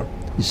 much higher.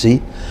 You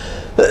see.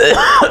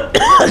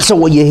 So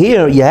what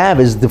you have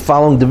is the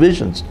following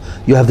divisions.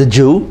 You have the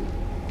Jew,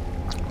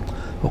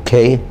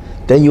 okay.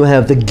 Then you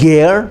have the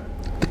ger,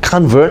 the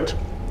convert.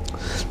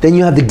 Then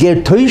you have the ger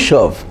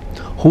toishav,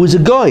 who is a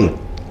goy,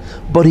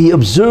 but he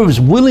observes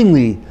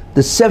willingly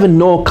the 7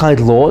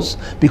 Noahide laws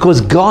because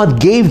God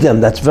gave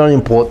them. That's very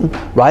important,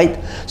 right?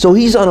 So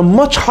he's on a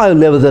much higher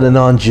level than a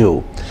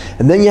non-Jew.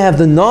 And then you have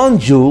the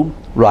non-Jew,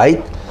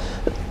 right?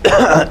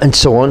 And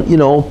so on, you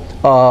know,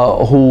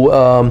 who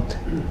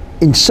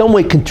in some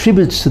way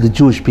contributes to the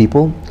Jewish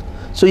people.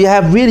 So you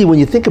have really, when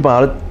you think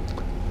about it,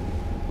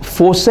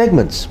 4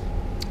 segments.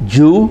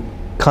 Jew,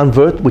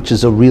 convert, which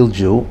is a real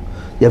Jew.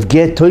 You have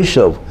ger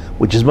toishav,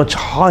 which is much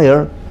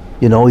higher.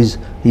 You know, he's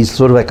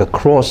sort of like a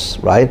cross,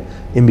 right?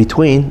 In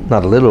between,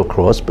 not a literal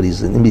cross, but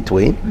he's in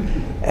between.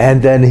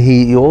 And then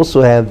you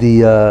also have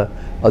the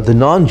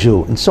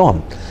non-Jew and so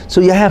on. So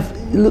you have,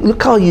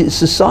 look how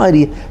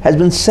society has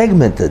been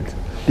segmented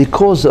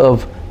because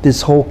of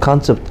this whole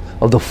concept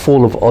of the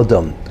fall of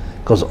Adam.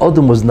 Because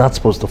Adam was not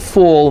supposed to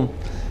fall.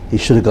 He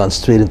should have gone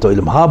straight into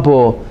Olam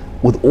Haba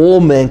with all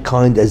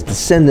mankind as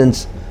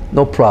descendants,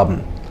 no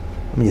problem.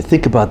 I mean, you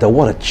think about that,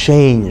 what a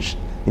change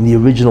in the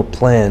original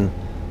plan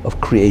of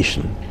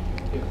creation.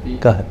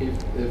 Go ahead. If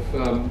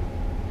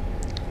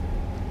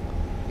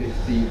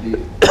the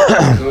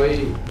guy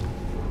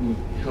who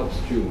helps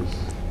Jews,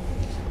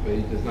 but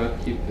he does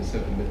not keep the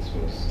 7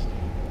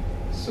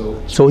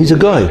 mitzvahs, so he's a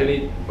guy.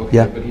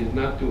 Yeah. But he's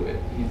not doing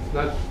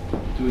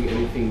doing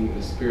anything in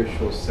the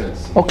spiritual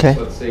sense. Okay.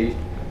 Let's say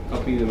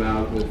helping them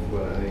out with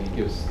he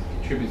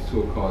contributes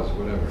to a cause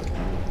or whatever.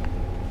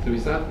 So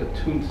he's not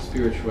attuned to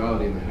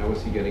spirituality, and how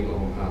is he getting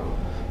Olam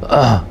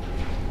Haba?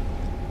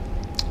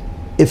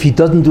 If he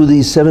doesn't do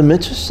these 7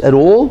 mitzvahs at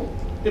all,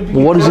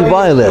 what does he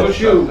violate? A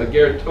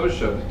ger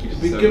toshav keeps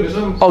the 7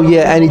 mitzvahs. Oh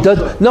yeah, and he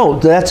does. No,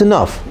 that's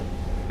enough.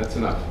 That's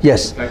enough.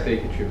 Yes. The fact they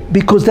contribute.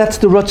 Because that's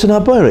the Ratzon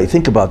HaBorei.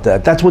 Think about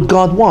that. That's what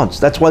God wants.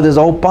 That's why there's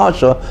a whole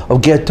parsha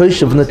of ger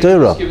toshav in the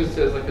Torah. Just give it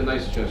as like a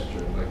nice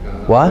gesture.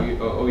 Like, what?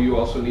 You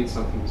also need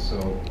something,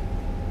 so...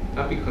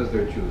 Not because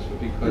they're Jews, but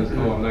because,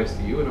 I'm nice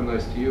to you and I'm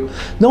nice to you.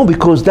 No,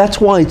 because that's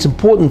why it's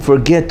important for a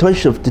ger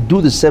toshav to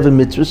do the 7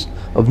 mitzvahs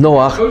of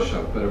Noach.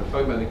 Toshav, but I'm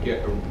talking about a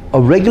ger. A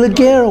regular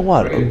ger or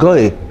what? A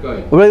goy.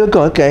 A regular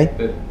goy, okay.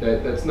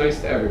 That's nice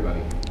to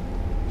everybody.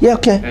 Yeah,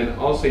 okay. And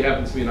also he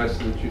happens to be nice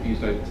to the Jew.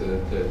 He's nice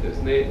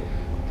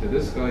to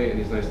this guy, and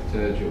he's nice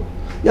to a Jew.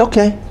 Yeah,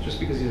 okay. Just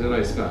because he's a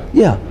nice guy.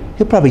 Yeah,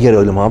 he'll probably get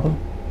Olam Haba.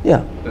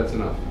 Yeah. That's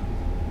enough.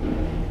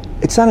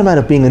 It's not a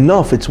matter of being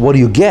enough, it's what do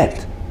you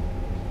get?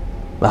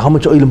 How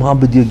much Olam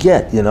Haba do you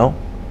get, you know?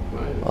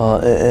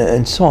 Right.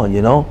 And so on,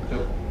 you know?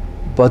 Yep.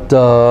 But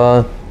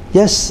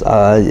yes,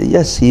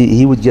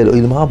 he would get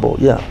Olam Haba,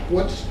 yeah.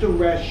 What's the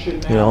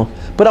rationale? You know?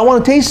 But I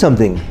want to tell you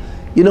something.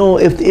 You know,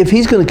 if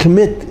he's going to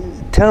commit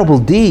terrible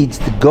deeds,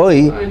 the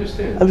goy, I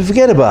understand. I mean,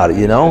 forget about it,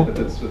 you know? But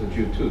that's with a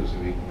Jew too, so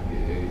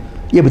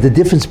Yeah, but the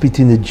difference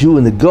between the Jew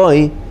and the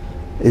goy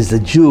is the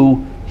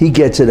Jew, he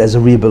gets it as a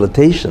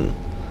rehabilitation,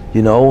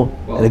 you know?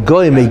 Well, and the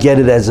goy may get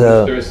it as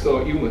a... There's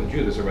still, even with a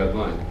Jew, there's a red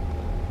line. You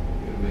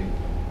know what I mean?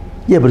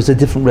 Yeah, but it's a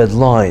different red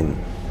line,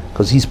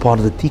 because he's part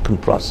of the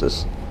tikkun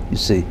process, you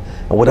see.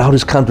 And without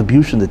his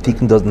contribution, the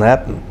tikkun doesn't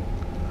happen.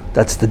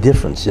 That's the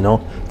difference, you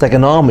know? It's like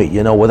an army,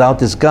 you know? Without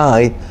this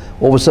guy,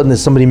 all of a sudden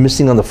there's somebody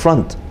missing on the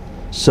front.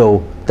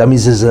 So that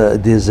means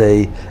there's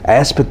a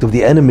aspect of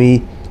the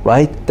enemy,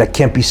 right, that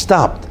can't be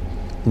stopped.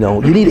 You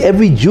know, you need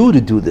every Jew to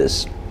do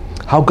this.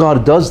 How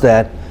God does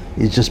that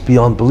is just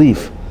beyond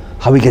belief.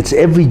 How he gets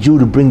every Jew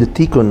to bring the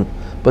tikkun,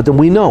 but then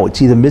we know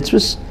it's either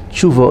mitzvahs,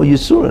 tshuva, or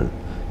yisurin,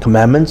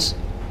 commandments,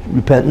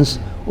 repentance,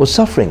 or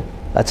suffering.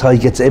 That's how he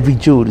gets every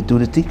Jew to do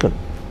the tikkun.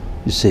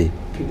 You see.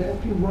 Could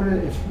that be one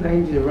of, if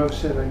the Rav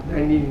said like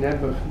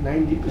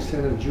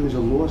 90% of Jews are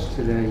lost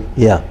today?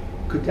 Yeah.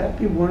 Could that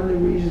be one of the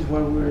reasons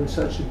why we're in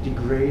such a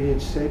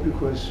degraded state?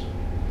 Because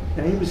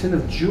 90%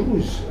 of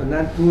Jews are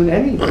not doing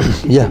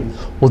anything. Yeah.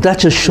 Well, that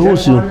just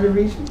shows you. One of the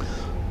reasons?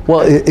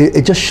 Well,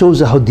 it just shows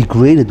you how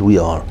degraded we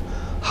are,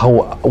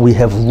 how we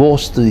have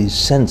lost the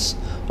sense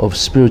of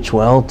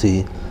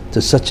spirituality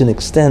to such an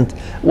extent.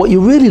 What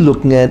you're really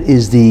looking at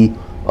is the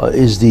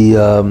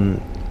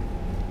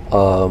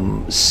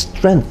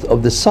strength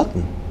of the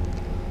Satan.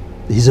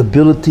 His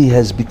ability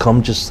has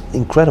become just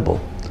incredible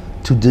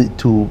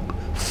to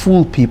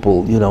fool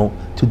people, you know,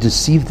 to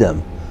deceive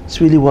them. It's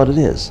really what it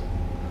is,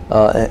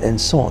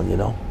 and so on, you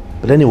know.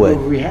 But anyway.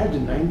 Well, we had the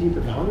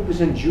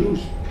 100%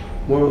 Jews,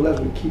 more or less,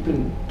 we're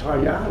keeping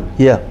Taryag.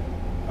 Yeah.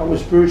 Our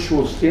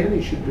spiritual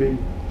standing should be,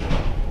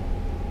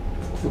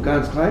 for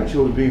God's clients, it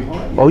would be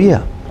hard. Oh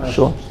yeah,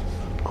 sure,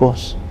 of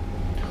course.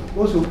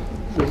 Also,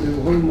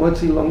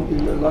 what's the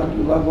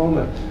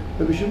Lagoma?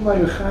 Rabbi Shimon Bar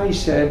Yochai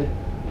said,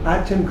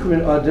 "Atem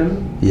kurin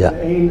adam, Yeah.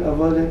 ein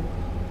avodah."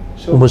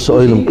 So is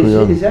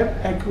that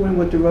echoing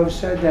what the Rav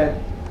said, that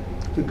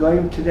the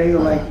Goyim today are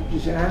like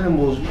just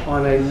animals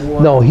on a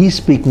more... No, he's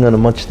speaking on a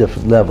much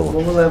different level.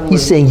 level?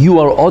 He's saying you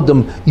are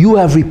Adam, you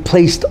have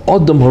replaced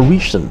Adam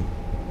Harishon.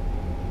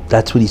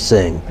 That's what he's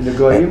saying. And the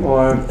Goyim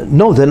are...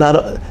 No, they're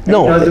not.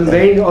 No,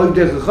 they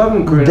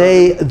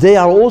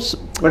are also...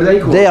 What are they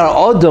called? They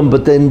are Adam,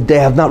 but then they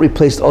have not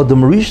replaced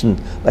Adam Harishon.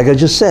 Like I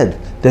just said,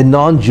 they're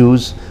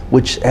non-Jews,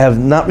 which have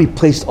not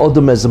replaced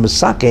Adam as the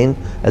Masaken,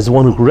 as the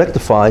one who can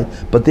rectify,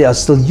 but they are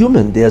still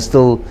human, they are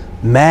still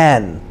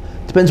man.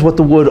 Depends what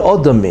the word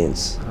Adam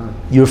means.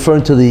 You're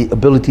referring to the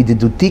ability to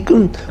do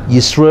tikkun,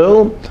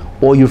 Yisrael,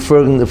 or you're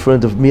referring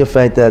to the mere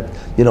fact that,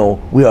 you know,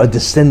 we are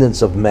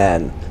descendants of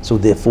man, so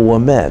therefore we're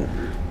man.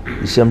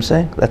 You see what I'm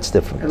saying? That's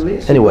different. At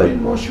least anyway.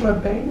 Moshe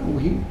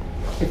Rabbeinu,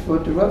 if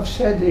what the Rav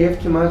said, they have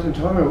to Matan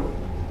Torah,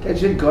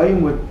 that's it,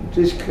 Goyim were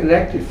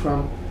disconnected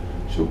from.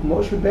 So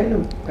Moshe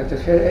Rabbeinu at the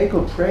Cheder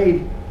Eichel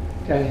prayed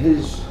that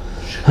his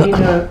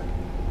Shekhinah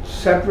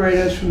separate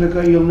us from the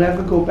Goyim. You'll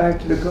never go back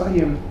to the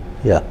Goyim.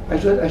 Yeah. I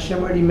thought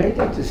Hashem already made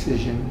that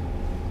decision.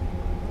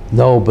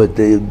 No, but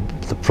the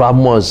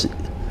problem was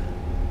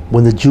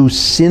when the Jews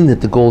sinned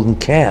at the golden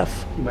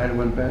calf. He might have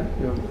went back.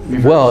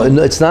 Well,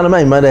 it's not a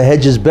man. He might have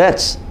hedged his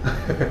bets,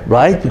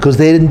 right? Because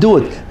they didn't do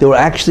it. They were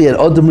actually at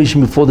Adam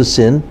Rishon before the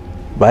sin,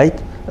 right?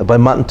 By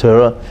Matan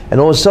Torah, and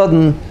all of a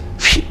sudden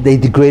they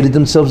degraded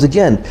themselves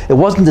again. It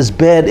wasn't as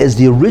bad as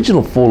the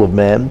original fall of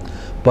man,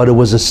 but it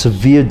was a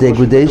severe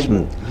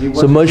degradation.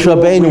 So Moshe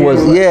Rabbeinu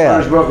was,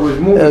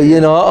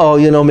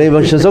 maybe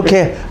Moshe says,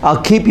 okay,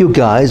 I'll keep you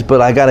guys, but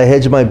I got to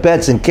hedge my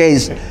bets in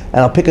case, and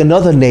I'll pick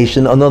another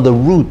nation, another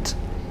route,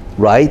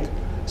 right?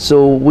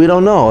 So we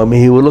don't know. I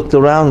mean, he looked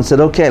around and said,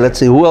 okay, let's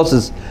see, who else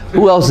is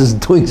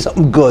doing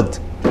something good?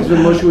 That's what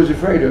Moshe was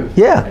afraid of.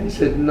 Yeah. And he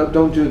said, no,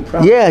 don't do it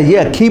properly.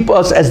 Yeah, keep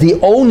us as the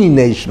only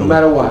nation. No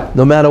matter what.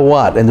 No matter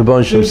what. And the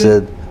Rebbe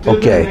said,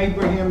 Okay. Didn't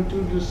Abraham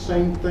do the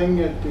same thing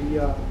at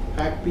the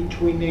act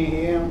between the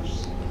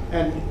hams?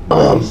 And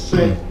when he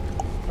said,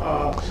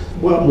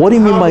 well, What do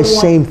you mean how by do I-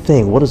 same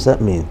thing? What does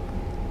that mean?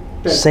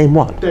 that- Same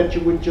what? That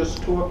you were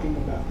just talking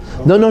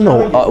about. No.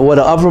 I'll tell you. What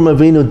Avram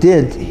Avinu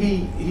did.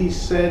 He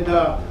said,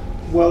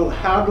 well,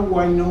 how do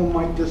I know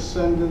my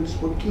descendants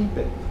will keep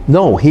it?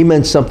 No, he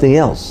meant something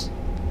else.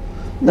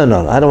 No.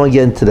 I don't want to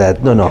get into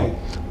that. No. Okay.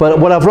 But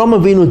what Avram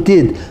Avinu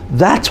did,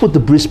 that's what the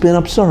Bris Ben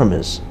Absarim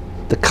is.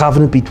 The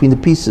covenant between the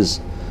pieces,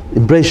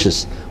 in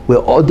Bereshis, where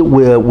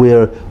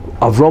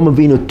Avram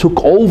Avinu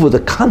took over the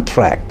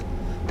contract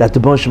that the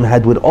Moshe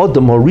had with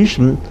Adam or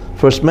Rishon,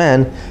 first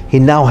man. He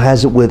now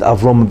has it with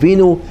Avram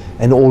Avinu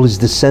and all his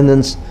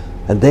descendants,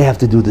 and they have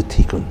to do the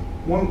tikkun.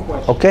 One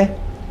question. Okay?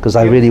 Because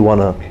I really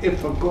want to.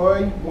 If a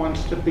guy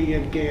wants to be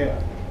a ger,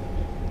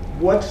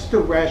 what's the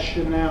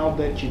rationale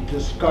that you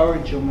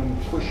discourage him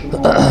and push him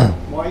off?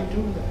 Why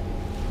do that?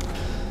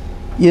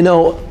 You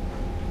know,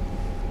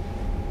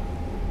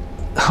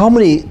 how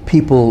many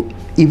people,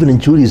 even in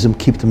Judaism,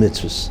 keep the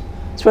mitzvahs?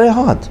 It's very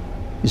hard,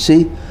 you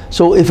see?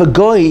 So if a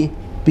guy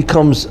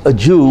becomes a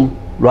Jew,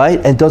 right,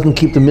 and doesn't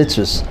keep the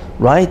mitzvahs,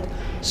 right,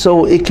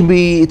 so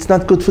it's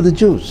not good for the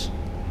Jews.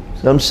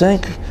 You know what I'm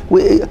saying?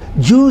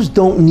 Jews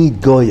don't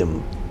need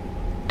goyim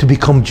to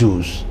become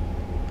Jews.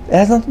 It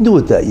has nothing to do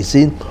with that, you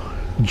see?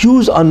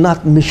 Jews are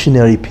not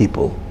missionary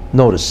people.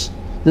 Notice.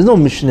 There's no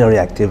missionary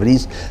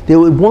activities.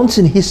 Once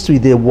in history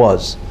there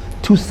was,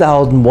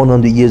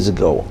 2,100 years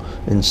ago,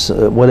 and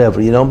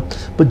whatever, you know.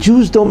 But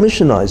Jews don't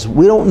missionize.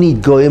 We don't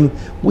need goyim.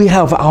 We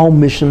have our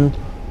mission.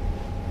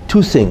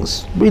 Two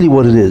things, really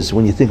what it is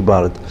when you think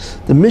about it.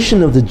 The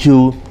mission of the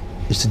Jew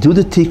is to do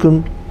the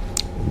tikkun,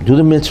 do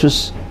the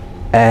mitzvahs,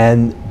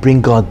 and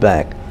bring God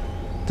back.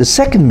 The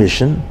second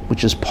mission,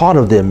 which is part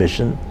of their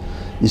mission,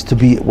 is to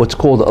be what's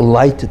called a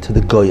light to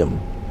the goyim.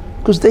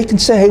 Because they can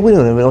say, hey, we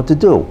don't know what to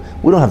do.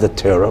 We don't have the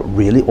Torah,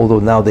 really, although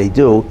now they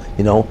do,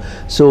 you know.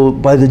 So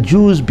by the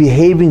Jews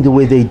behaving the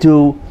way they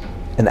do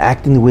and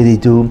acting the way they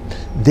do,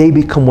 they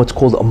become what's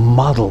called a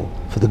model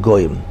for the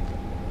goyim.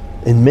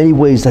 In many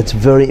ways, that's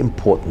very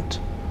important,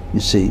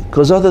 you see.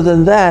 Because other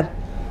than that,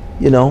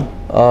 you know,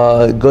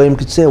 goyim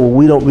could say, well,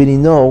 we don't really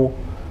know,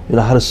 you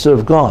know, how to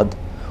serve God.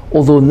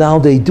 Although now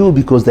they do,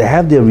 because they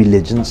have their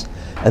religions,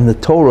 and the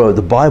Torah,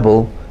 the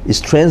Bible, is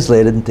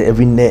translated into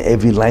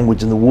every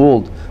language in the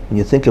world when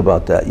you think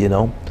about that, you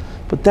know.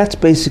 But that's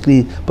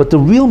basically, but the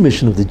real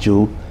mission of the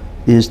Jew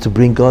is to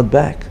bring God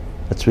back.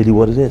 That's really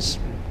what it is.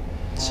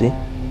 See?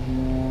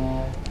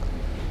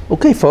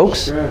 Okay,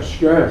 folks.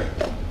 Sure.